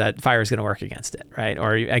isn't sure that fire is going to work against it, right?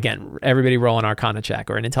 Or again, everybody roll an Arcana check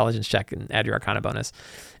or an intelligence check and add your Arcana bonus.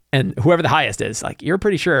 And whoever the highest is, like, you're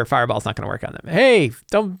pretty sure fireball's not going to work on them. Hey,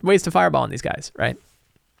 don't waste a fireball on these guys, right?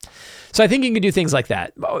 So I think you can do things like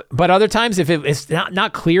that. But other times, if it's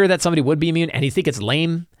not clear that somebody would be immune and you think it's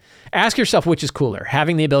lame, ask yourself which is cooler,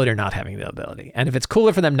 having the ability or not having the ability. And if it's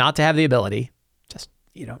cooler for them not to have the ability, just,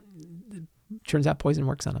 turns out poison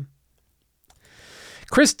works on them.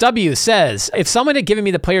 Chris W. says, if someone had given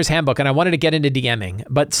me the player's handbook and I wanted to get into DMing,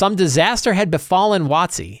 but some disaster had befallen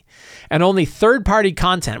WotC and only third-party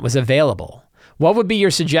content was available, what would be your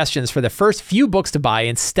suggestions for the first few books to buy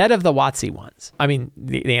instead of the WotC ones? I mean,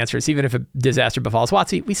 the answer is even if a disaster befalls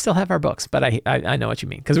WotC, we still have our books, but I know what you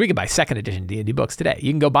mean. Because we can buy second edition D&D books today.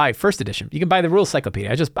 You can go buy first edition. You can buy the Rules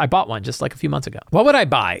Cyclopedia. I bought one just like a few months ago. What would I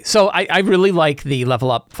buy? So I really like the Level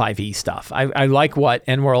Up 5e stuff. I like what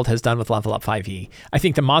EndWorld has done with Level Up 5e. I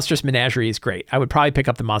think the Monstrous Menagerie is great. I would probably pick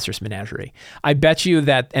up the Monstrous Menagerie. I bet you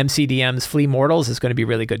that MCDM's Flea Mortals is going to be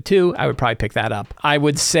really good too. I would probably pick that up. I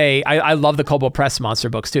would say I love the Kobold Press monster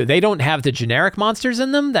books too. They don't have the generic monsters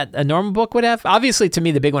in them that a normal book would have. Obviously, to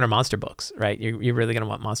me, the big one are monster books, right? You're really going to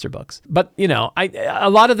want monster books. But, a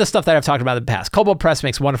lot of the stuff that I've talked about in the past, Kobold Press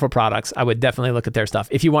makes wonderful products. I would definitely look at their stuff.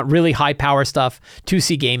 If you want really high power stuff,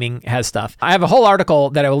 2C Gaming has stuff. I have a whole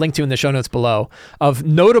article that I will link to in the show notes below of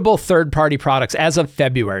notable third-party products as of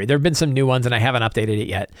February. There have been some new ones and I haven't updated it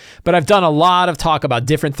yet. But I've done a lot of talk about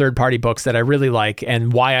different third-party books that I really like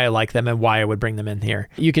and why I like them and why I would bring them in here.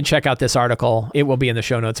 You can check out this article. It will be in the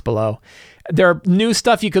show notes below. There are new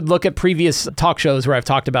stuff. You could look at previous talk shows where I've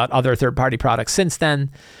talked about other third-party products since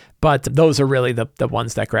then, but those are really the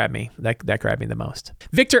ones that grab me, that grab me the most.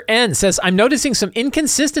 Victor N says, I'm noticing some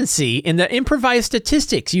inconsistency in the improvised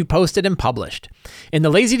statistics you posted and published. In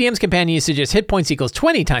the Lazy DM's companion, you suggest hit points equals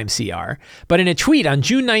 20 times CR, but in a tweet on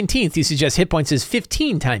June 19th, you suggest hit points is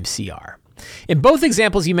 15 times CR. In both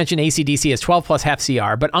examples, you mentioned ACDC as 12 plus half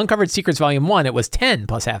CR, but Uncovered Secrets Volume 1, it was 10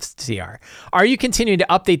 plus half CR. Are you continuing to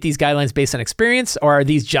update these guidelines based on experience, or are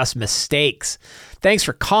these just mistakes? Thanks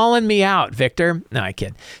for calling me out, Victor. No, I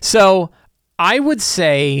kid. So I would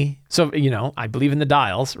say, I believe in the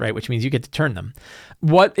dials, right, which means you get to turn them.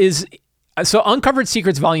 So Uncovered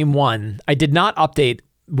Secrets Volume 1, I did not update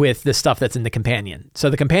with the stuff that's in the companion. So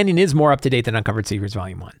the companion is more up to date than Uncovered Secrets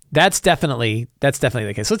Volume 1. That's definitely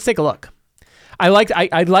the case. So let's take a look. I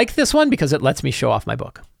like this one because it lets me show off my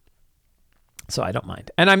book. So I don't mind.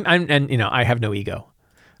 And I have no ego.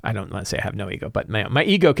 I don't want to say I have no ego, but my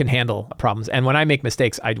ego can handle problems. And when I make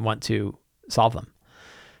mistakes, I want to solve them.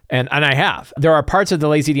 And I have. There are parts of the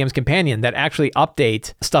Lazy DM's companion that actually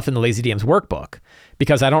update stuff in the Lazy DM's workbook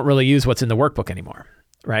because I don't really use what's in the workbook anymore.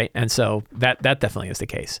 Right. And so that definitely is the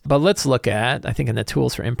case. But let's look at, I think in the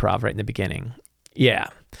tools for improv right in the beginning. Yeah.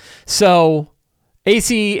 So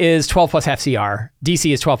AC is 12 plus half CR.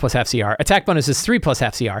 DC is 12 plus half CR. Attack bonus is 3 plus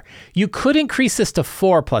half CR. You could increase this to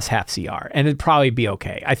 4 plus half CR and it'd probably be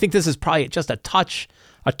okay. I think this is probably just a touch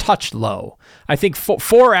low. I think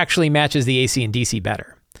 4 actually matches the AC and DC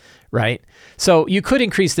better. Right? So you could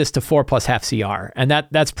increase this to 4 plus half CR, and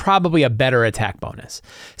that's probably a better attack bonus.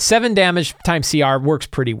 7 damage times CR works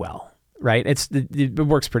pretty well, right? It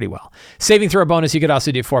works pretty well. Saving throw bonus, you could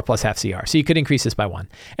also do 4 plus half CR, so you could increase this by 1.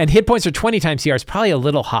 And hit points are 20 times CR is probably a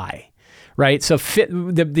little high, right? So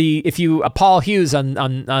if you Paul Hughes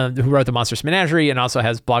on who wrote the Monstrous Menagerie and also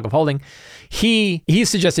has Blog of Holding, he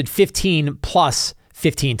suggested 15 plus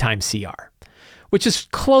 15 times CR, which is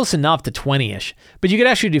close enough to 20-ish, but you could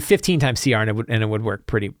actually do 15 times CR and it would work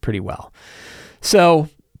pretty well. So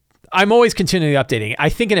I'm always continually updating. I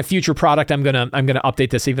think in a future product, I'm gonna update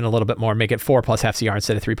this even a little bit more, make it 4 plus half CR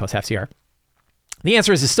instead of 3 plus half CR. The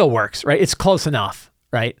answer is it still works, right? It's close enough,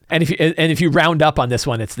 right? And if you round up on this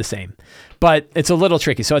one, it's the same, but it's a little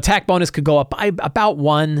tricky. So attack bonus could go up by about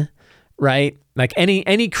 1, right? Like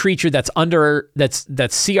any creature that's CR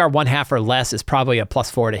 1/2 or less is probably a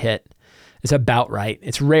 +4 to hit. It's about right.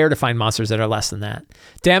 It's rare to find monsters that are less than that.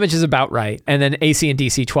 Damage is about right. And then AC and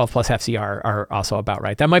DC 12 plus half CR are also about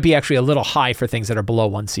right. That might be actually a little high for things that are below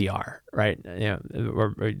 1 CR, right?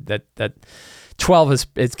 Or that 12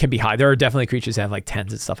 it can be high. There are definitely creatures that have like 10s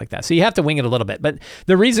and stuff like that. So you have to wing it a little bit. But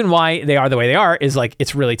the reason why they are the way they are is like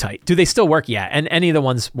it's really tight. Do they still work? Yeah. And any of the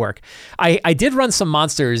ones work. I did run some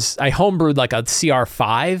monsters. I homebrewed like a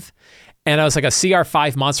CR5. And I was like, a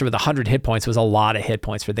CR5 monster with 100 hit points was a lot of hit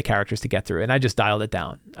points for the characters to get through. And I just dialed it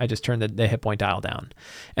down. I just turned the hit point dial down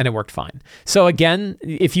and it worked fine. So again,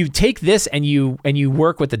 if you take this and you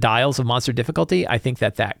work with the dials of monster difficulty, I think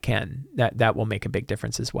that will make a big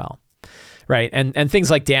difference as well. Right. And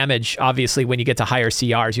things like damage, obviously, when you get to higher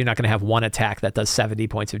CRs, you're not going to have one attack that does 70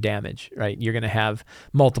 points of damage. Right. You're going to have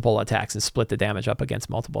multiple attacks and split the damage up against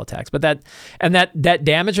multiple attacks. But that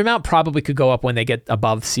damage amount probably could go up when they get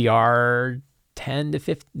above CR 10 to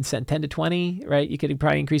 15, 10 to 20. Right. You could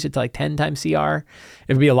probably increase it to like 10 times CR. It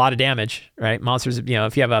would be a lot of damage. Right. Monsters, if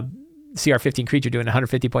you have a CR 15 creature doing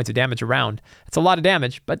 150 points of damage around, it's a lot of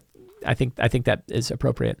damage. But I think that is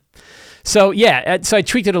appropriate. So so I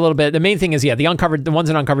tweaked it a little bit. The main thing is, the ones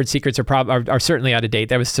in uncovered secrets are certainly out of date.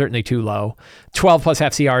 That was certainly too low. 12 plus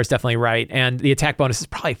half CR is definitely right, and the attack bonus is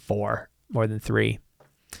probably 4 more than 3.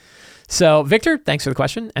 So Victor, thanks for the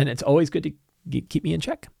question, and it's always good to keep me in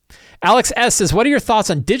check. Alex S says, what are your thoughts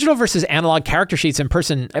on digital versus analog character sheets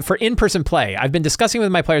for in-person play? I've been discussing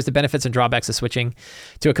with my players the benefits and drawbacks of switching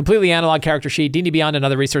to a completely analog character sheet. D&D Beyond and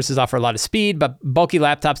other resources offer a lot of speed, but bulky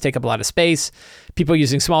laptops take up a lot of space. People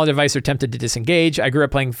using smaller devices are tempted to disengage. I grew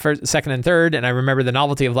up playing first, second, and third, and I remember the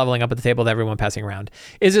novelty of leveling up at the table with everyone passing around.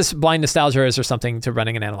 Is this blind nostalgia, or is there something to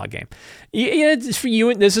running an analog game? Yeah, it's for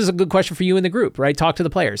you. This is a good question for you in the group, right? Talk to the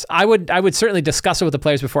players. I would certainly discuss it with the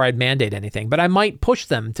players before I'd mandate anything, but I might push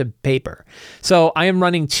them to paper. So I am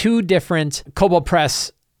running 2 different Kobold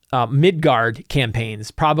Press Midgard campaigns,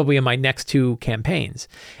 probably in my next 2 campaigns,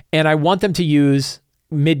 and I want them to use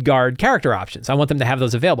Midgard character options. I want them to have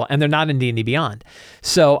those available, and they're not in D&D Beyond.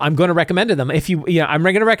 So I'm going to recommend to them. I'm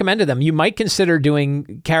going to recommend to them, you might consider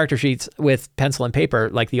doing character sheets with pencil and paper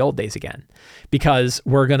like the old days again, because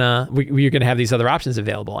we're gonna have these other options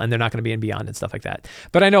available, and they're not going to be in Beyond and stuff like that.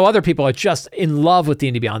 But I know other people are just in love with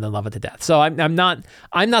D&D Beyond and love it to death. So I'm not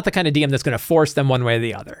the kind of DM that's going to force them one way or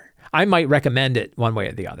the other. I might recommend it one way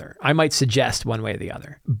or the other. I might suggest one way or the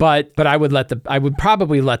other. But I would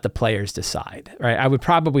probably let the players decide, right? I would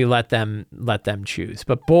probably let them choose.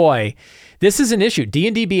 But boy, this is an issue.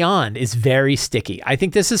 D&D Beyond is very sticky. I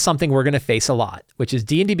think this is something we're going to face a lot, which is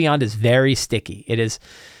D&D Beyond is very sticky. It is,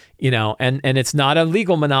 and it's not a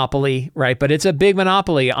legal monopoly, right? But it's a big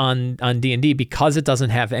monopoly on D&D because it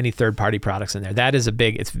doesn't have any third-party products in there. That is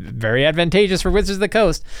it's very advantageous for Wizards of the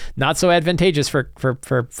Coast, not so advantageous for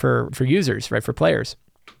users, right? For players.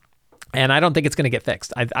 And I don't think it's going to get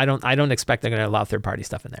fixed. I don't expect they're going to allow third-party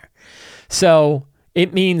stuff in there. So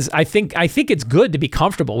it means I think it's good to be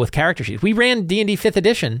comfortable with character sheets. We ran D&D 5th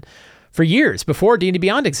edition for years before D&D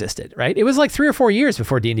Beyond existed, right? It was like 3 or 4 years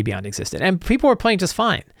before D&D Beyond existed, and people were playing just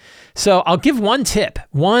fine. So I'll give one tip.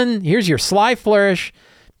 Here's your Sly Flourish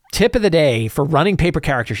tip of the day for running paper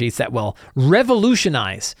character sheets that will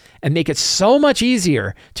revolutionize and make it so much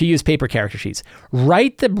easier to use paper character sheets.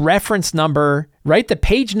 Write the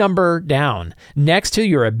page number down next to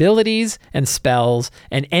your abilities and spells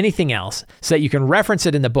and anything else so that you can reference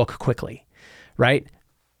it in the book quickly, right?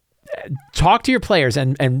 Talk to your players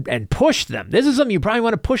and push them. This is something you probably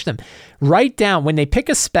want to push them. Write down, when they pick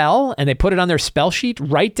a spell and they put it on their spell sheet,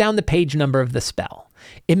 write down the page number of the spell.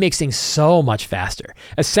 It makes things so much faster.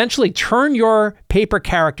 Essentially, turn your paper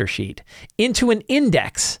character sheet into an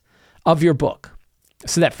index of your book,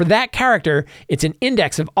 so that for that character, it's an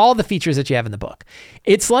index of all the features that you have in the book.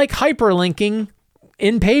 It's like hyperlinking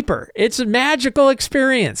in paper. It's a magical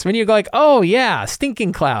experience when you go like, oh yeah,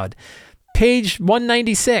 Stinking Cloud. Page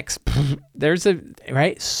 196,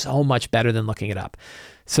 right? So much better than looking it up.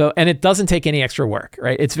 So, and it doesn't take any extra work,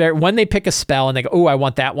 right? It's when they pick a spell and they go, oh, I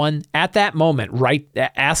want that one. At that moment,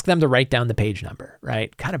 ask them to write down the page number,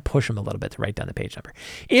 right? Kind of push them a little bit to write down the page number.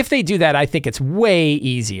 If they do that, I think it's way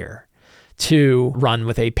easier to run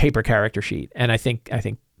with a paper character sheet. And I think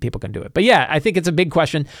people can do it. But yeah, I think it's a big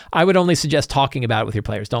question. I would only suggest talking about it with your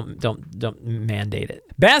players. Don't mandate it.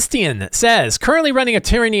 Bastian says, currently running a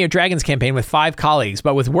Tyranny of Dragons campaign with 5 colleagues,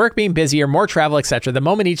 but with work being busier, more travel, etc. The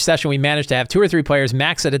moment each session we manage to have 2 or 3 players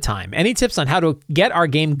max at a time. Any tips on how to get our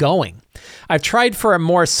game going? I've tried for a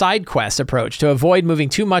more side quest approach to avoid moving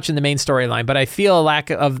too much in the main storyline, but I feel I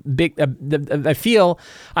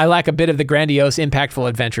lack a bit of the grandiose, impactful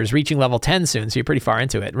adventures. Reaching level 10 soon, so you're pretty far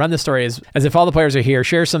into it. Run the story as if all the players are here.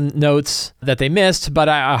 Share some notes that they missed, but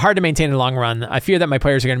hard to maintain in the long run. I fear that my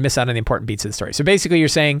players are going to miss out on the important beats of the story. So basically, you're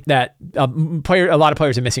saying that a lot of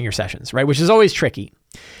players are missing your sessions, right? Which is always tricky.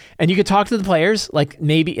 And you could talk to the players, like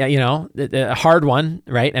maybe, a hard one,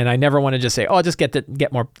 right? And I never want to just say, oh, just get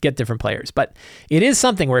different players. But it is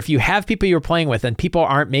something where if you have people you're playing with and people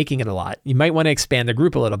aren't making it a lot, you might want to expand the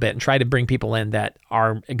group a little bit and try to bring people in that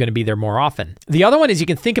are going to be there more often. The other one is you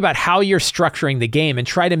can think about how you're structuring the game and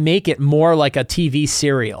try to make it more like a TV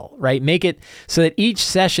serial, right? Make it so that each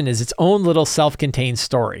session is its own little self-contained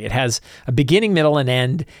story. It has a beginning, middle, and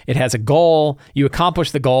end. It has a goal. You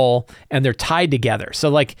accomplish the goal, and they're tied together. So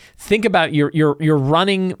like think about you're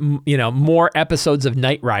running, more episodes of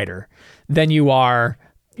Knight Rider than you are,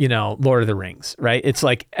 Lord of the Rings, right? It's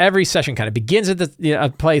like every session kind of begins at a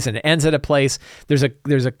place and it ends at a place. There's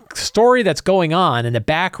a story that's going on in the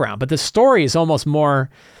background, but the story is almost more,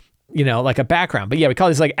 like a background. But yeah, we call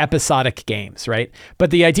these like episodic games, right?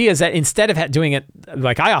 But the idea is that instead of doing it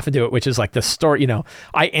like I often do it, which is like the story,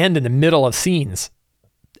 I end in the middle of scenes.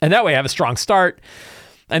 And that way I have a strong start.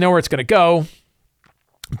 I know where it's going to go.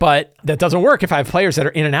 But that doesn't work if I have players that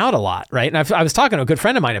are in and out a lot, right? And I was talking to a good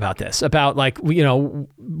friend of mine about this, about like,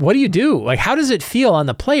 what do you do? Like, how does it feel on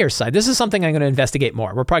the player side? This is something I'm going to investigate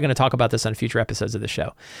more. We're probably going to talk about this on future episodes of the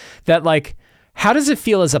show. That like, how does it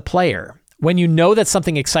feel as a player when you know that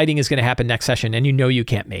something exciting is going to happen next session and you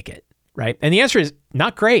can't make it, right? And the answer is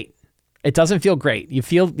not great. It doesn't feel great. It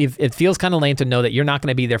feels kind of lame to know that you're not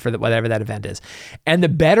going to be there for whatever that event is. And the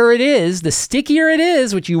better it is, the stickier it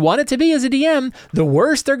is, which you want it to be as a DM, the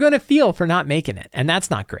worse they're going to feel for not making it. And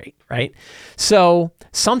that's not great, right? So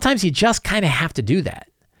sometimes you just kind of have to do that,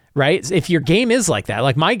 right? If your game is like that,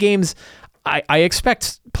 like my games, I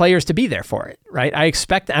expect players to be there for it, right?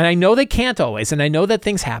 And I know they can't always, and I know that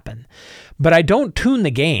things happen, but I don't tune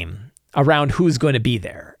the game around who's going to be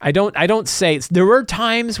there. I don't say there were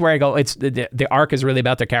times where I go, it's the arc is really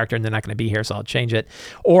about their character and they're not going to be here, so I'll change it.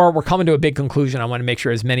 Or we're coming to a big conclusion. I want to make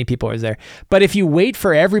sure as many people are there. But if you wait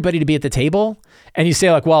for everybody to be at the table and you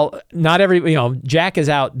say like, well, not every, Jack is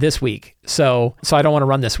out this week, so I don't want to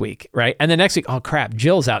run this week, right? And the next week, oh crap,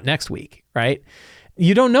 Jill's out next week, right?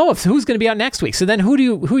 You don't know who's going to be out next week. So then who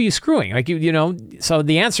are you screwing? Like, so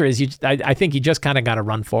the answer is I think you just kind of got to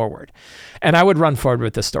run forward. And I would run forward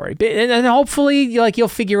with the story. And hopefully you'll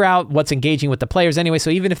figure out what's engaging with the players anyway. So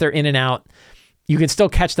even if they're in and out, you can still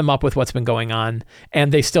catch them up with what's been going on.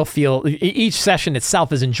 And they still feel each session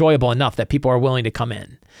itself is enjoyable enough that people are willing to come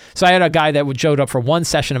in. So I had a guy that showed up for one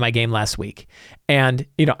session of my game last week. And,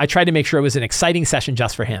 I tried to make sure it was an exciting session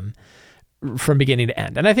just for him, from beginning to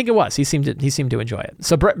end. And I think it was. He seemed to enjoy it.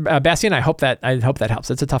 So Bastien, I hope that helps.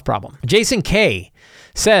 It's a tough problem. Jason K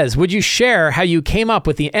says, would you share how you came up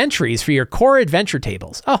with the entries for your core adventure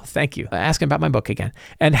tables? Oh, thank you. Asking about my book again.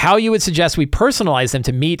 And how you would suggest we personalize them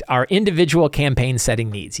to meet our individual campaign setting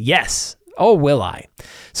needs. Yes. Oh, will I?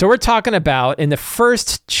 So we're talking about in the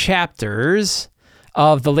first chapters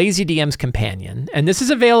of the Lazy DM's Companion. And this is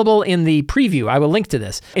available in the preview. I will link to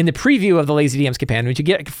this. In the preview of the Lazy DM's Companion, which you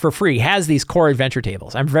get for free, has these core adventure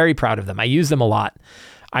tables. I'm very proud of them. I use them a lot.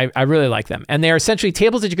 I really like them. And they're essentially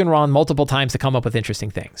tables that you can run multiple times to come up with interesting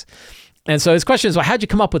things. And so his question is, well, how'd you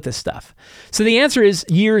come up with this stuff? So the answer is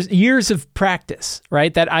years of practice,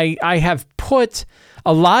 right? That I have put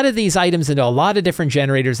a lot of these items into a lot of different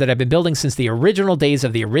generators that I've been building since the original days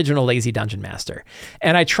of the original Lazy Dungeon Master.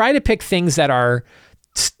 And I try to pick things that are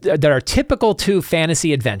typical to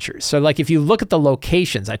fantasy adventures. So like if you look at the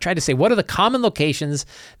locations, I try to say, what are the common locations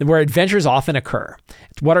where adventures often occur?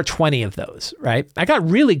 What are 20 of those, right? I got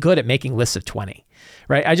really good at making lists of 20,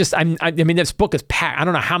 right? I mean, this book is packed. I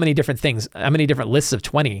don't know how many different lists of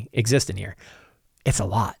 20 exist in here. It's a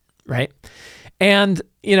lot, right? And,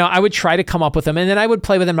 I would try to come up with them and then I would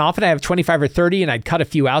play with them. Often I have 25 or 30 and I'd cut a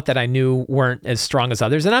few out that I knew weren't as strong as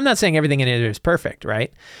others. And I'm not saying everything in it is perfect,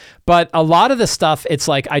 right? But a lot of the stuff, it's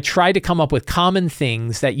like I try to come up with common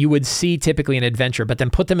things that you would see typically in adventure, but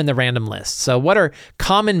then put them in the random list. So what are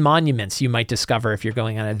common monuments you might discover if you're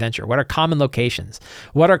going on an adventure? What are common locations?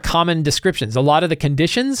 What are common descriptions? A lot of the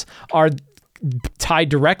conditions are tied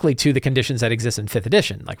directly to the conditions that exist in 5th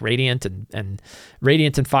edition, like radiant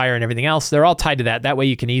and fire and everything else. They're all tied to that. That way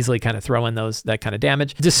you can easily kind of throw in that kind of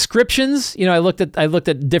damage. Descriptions, I looked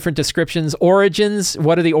at different descriptions. Origins,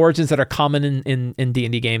 what are the origins that are common in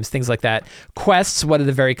D&D games, things like that. Quests, what are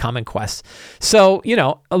the very common quests? So,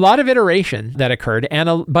 a lot of iteration that occurred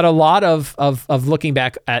but a lot of looking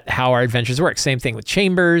back at how our adventures work. Same thing with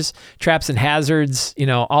chambers, traps and hazards,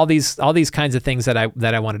 all these kinds of things that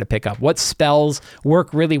I wanted to pick up. What spells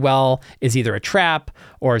work really well is either a trap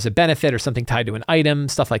or as a benefit or something tied to an item,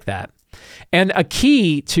 stuff like that. And a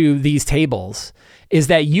key to these tables is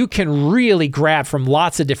that you can really grab from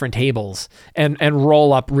lots of different tables and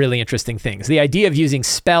roll up really interesting things. The idea of using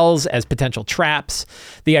spells as potential traps,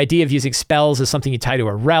 the idea of using spells as something you tie to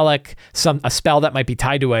a relic, a spell that might be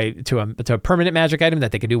tied to a permanent magic item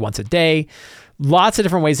that they can do once a day. Lots of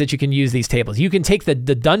different ways that you can use these tables. You can take the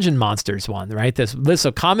dungeon monsters one, right? This list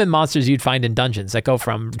of common monsters you'd find in dungeons that go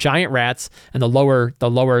from giant rats, and the lower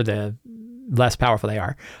the less powerful they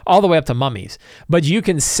are, all the way up to mummies. But you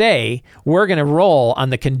can say, we're going to roll on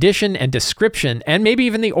the condition and description and maybe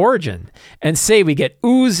even the origin, and say we get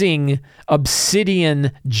oozing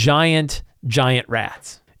obsidian giant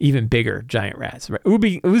rats. Even bigger giant rats, right?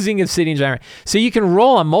 Oozing obsidian giant rats. So you can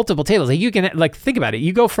roll on multiple tables. Like you can, think about it.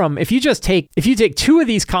 You go from, if you take two of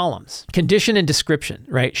these columns, condition and description,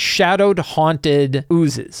 right? Shadowed, haunted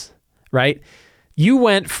oozes, right? You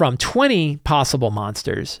went from 20 possible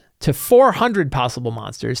monsters to 400 possible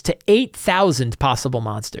monsters to 8,000 possible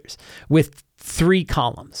monsters with 3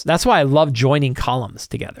 columns. That's why I love joining columns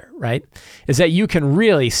together, right? Is that you can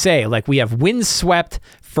really say, like, we have windswept,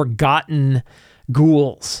 forgotten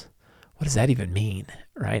ghouls. What does that even mean,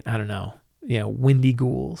 right? I don't know. Windy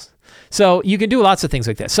ghouls. So you can do lots of things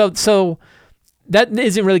like that. So that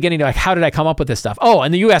isn't really getting to, like, how did I come up with this stuff? Oh,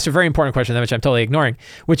 and then you asked a very important question, which I'm totally ignoring,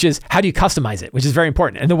 which is, how do you customize it? Which is very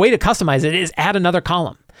important. And the way to customize it is add another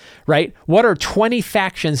column, right? What are 20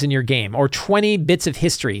 factions in your game, or 20 bits of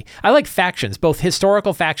history? I like factions, both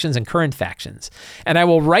historical factions and current factions. And I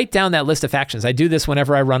will write down that list of factions. I do this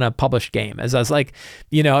whenever I run a published game. As I was like,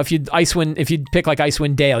 if you'd pick like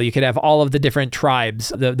Icewind Dale, you could have all of the different tribes,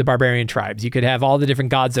 the barbarian tribes. You could have all the different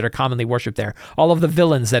gods that are commonly worshipped there, all of the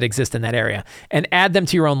villains that exist in that area, and add them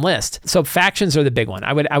to your own list. So factions are the big one.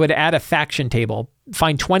 I would add a faction table.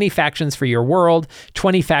 Find 20 factions for your world,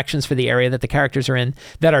 20 factions for the area that the characters are in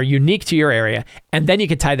that are unique to your area. And then you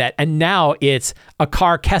can tie that. And now it's a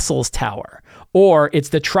Akar Kessel's tower, or it's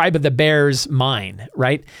the Tribe of the Bears mine,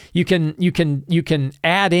 right? You can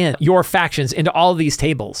add in your factions into all of these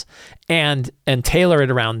tables and tailor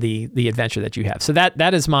it around the adventure that you have. So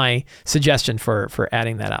that is my suggestion for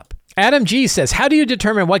adding that up. Adam G says, how do you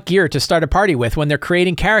determine what gear to start a party with when they're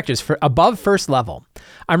creating characters for above first level?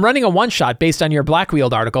 I'm running a one-shot based on your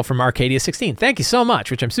Blackwheeled article from Arcadia 16. Thank you so much,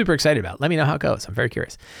 which I'm super excited about. Let me know how it goes. I'm very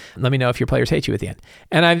curious. Let me know if your players hate you at the end.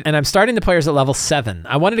 And I'm starting the players at level 7.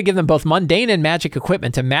 I wanted to give them both mundane and magic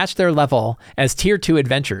equipment to match their level as tier 2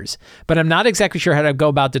 adventurers, but I'm not exactly sure how to go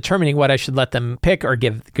about determining what I should let them pick or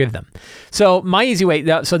give them. So my easy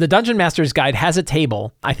way, so the Dungeon Master's Guide has a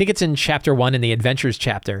table. I think it's in chapter 1 in the Adventures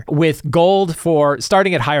chapter, with gold for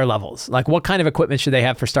starting at higher levels. Like, what kind of equipment should they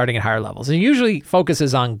have for starting at higher levels? And it usually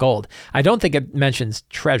focuses on gold. I don't think it mentions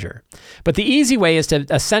treasure. But the easy way is to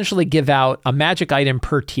essentially give out a magic item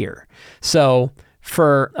per tier. So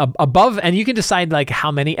for above, and you can decide like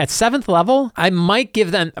how many. At 7th level, I might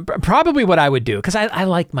give them, probably what I would do, because I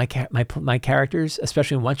like my characters,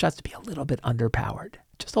 especially in one-shots, to be a little bit underpowered.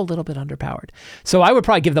 Just a little bit underpowered. So I would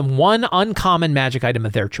probably give them one uncommon magic item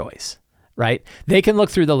of their choice. Right? They can look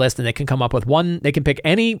through the list and they can come up with one. They can pick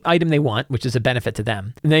any item they want, which is a benefit to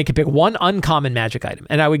them. And they can pick one uncommon magic item.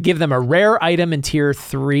 And I would give them a rare item in tier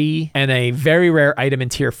 3 and a very rare item in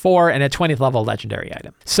tier 4 and a 20th level legendary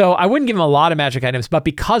item. So I wouldn't give them a lot of magic items, but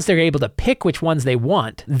because they're able to pick which ones they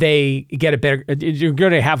want, they get a better, you're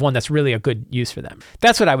going to have one that's really a good use for them.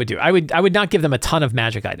 That's what I would do. I would not give them a ton of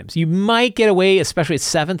magic items. You might get away, especially at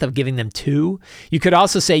 7th, of giving them 2. You could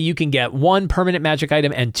also say you can get 1 permanent magic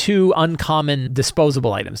item and 2 uncommon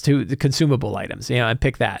disposable items, 2 consumable items, and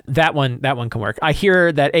pick that. That one can work. I hear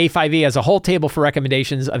that A5E has a whole table for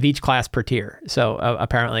recommendations of each class per tier. So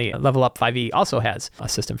apparently Level Up 5e also has a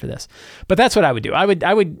system for this. But that's what I would do. I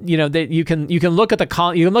would you can look at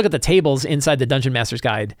the tables inside the Dungeon Master's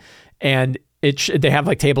Guide, and they have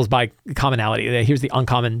like tables by commonality. Here's the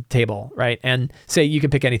uncommon table, right? And say you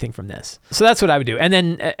can pick anything from this. So that's what I would do. And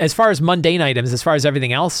then as far as mundane items, as far as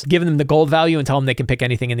everything else, give them the gold value and tell them they can pick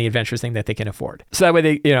anything in the adventures thing that they can afford. So that way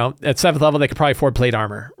they, at 7th level, they could probably afford plate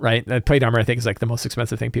armor, right? Plate armor, I think, is like the most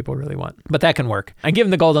expensive thing people really want. But that can work. And give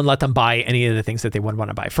them the gold and let them buy any of the things that they would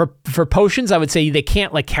want to buy. For potions, I would say they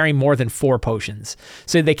can't like carry more than 4 potions.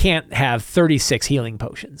 So they can't have 36 healing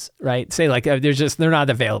potions, right? Say like they're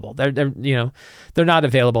not available. They're not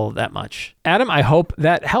available that much. Adam, I hope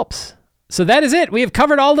that helps. So that is it. We have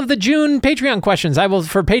covered all of the June Patreon questions.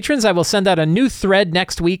 For patrons, I will send out a new thread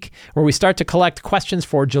next week where we start to collect questions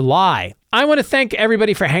for July. I want to thank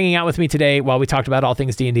everybody for hanging out with me today while we talked about all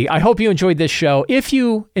things D&D. I hope you enjoyed this show. If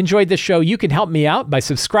you enjoyed this show, you can help me out by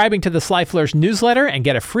subscribing to the Sly Flourish newsletter and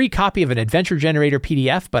get a free copy of an Adventure Generator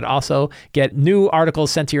PDF, but also get new articles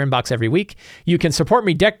sent to your inbox every week. You can support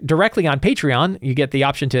me directly on Patreon. You get the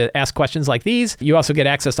option to ask questions like these. You also get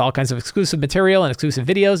access to all kinds of exclusive material and exclusive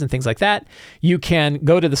videos and things like that. You can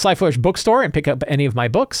go to the Sly Flourish bookstore and pick up any of my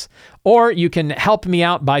books, or you can help me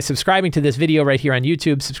out by subscribing to this video right here on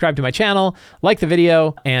YouTube. Subscribe to my channel, like the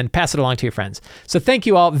video, and pass it along to your friends. So thank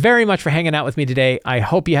you all very much for hanging out with me today. I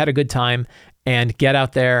hope you had a good time, and get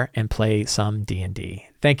out there and play some D&D.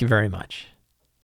 Thank you very much.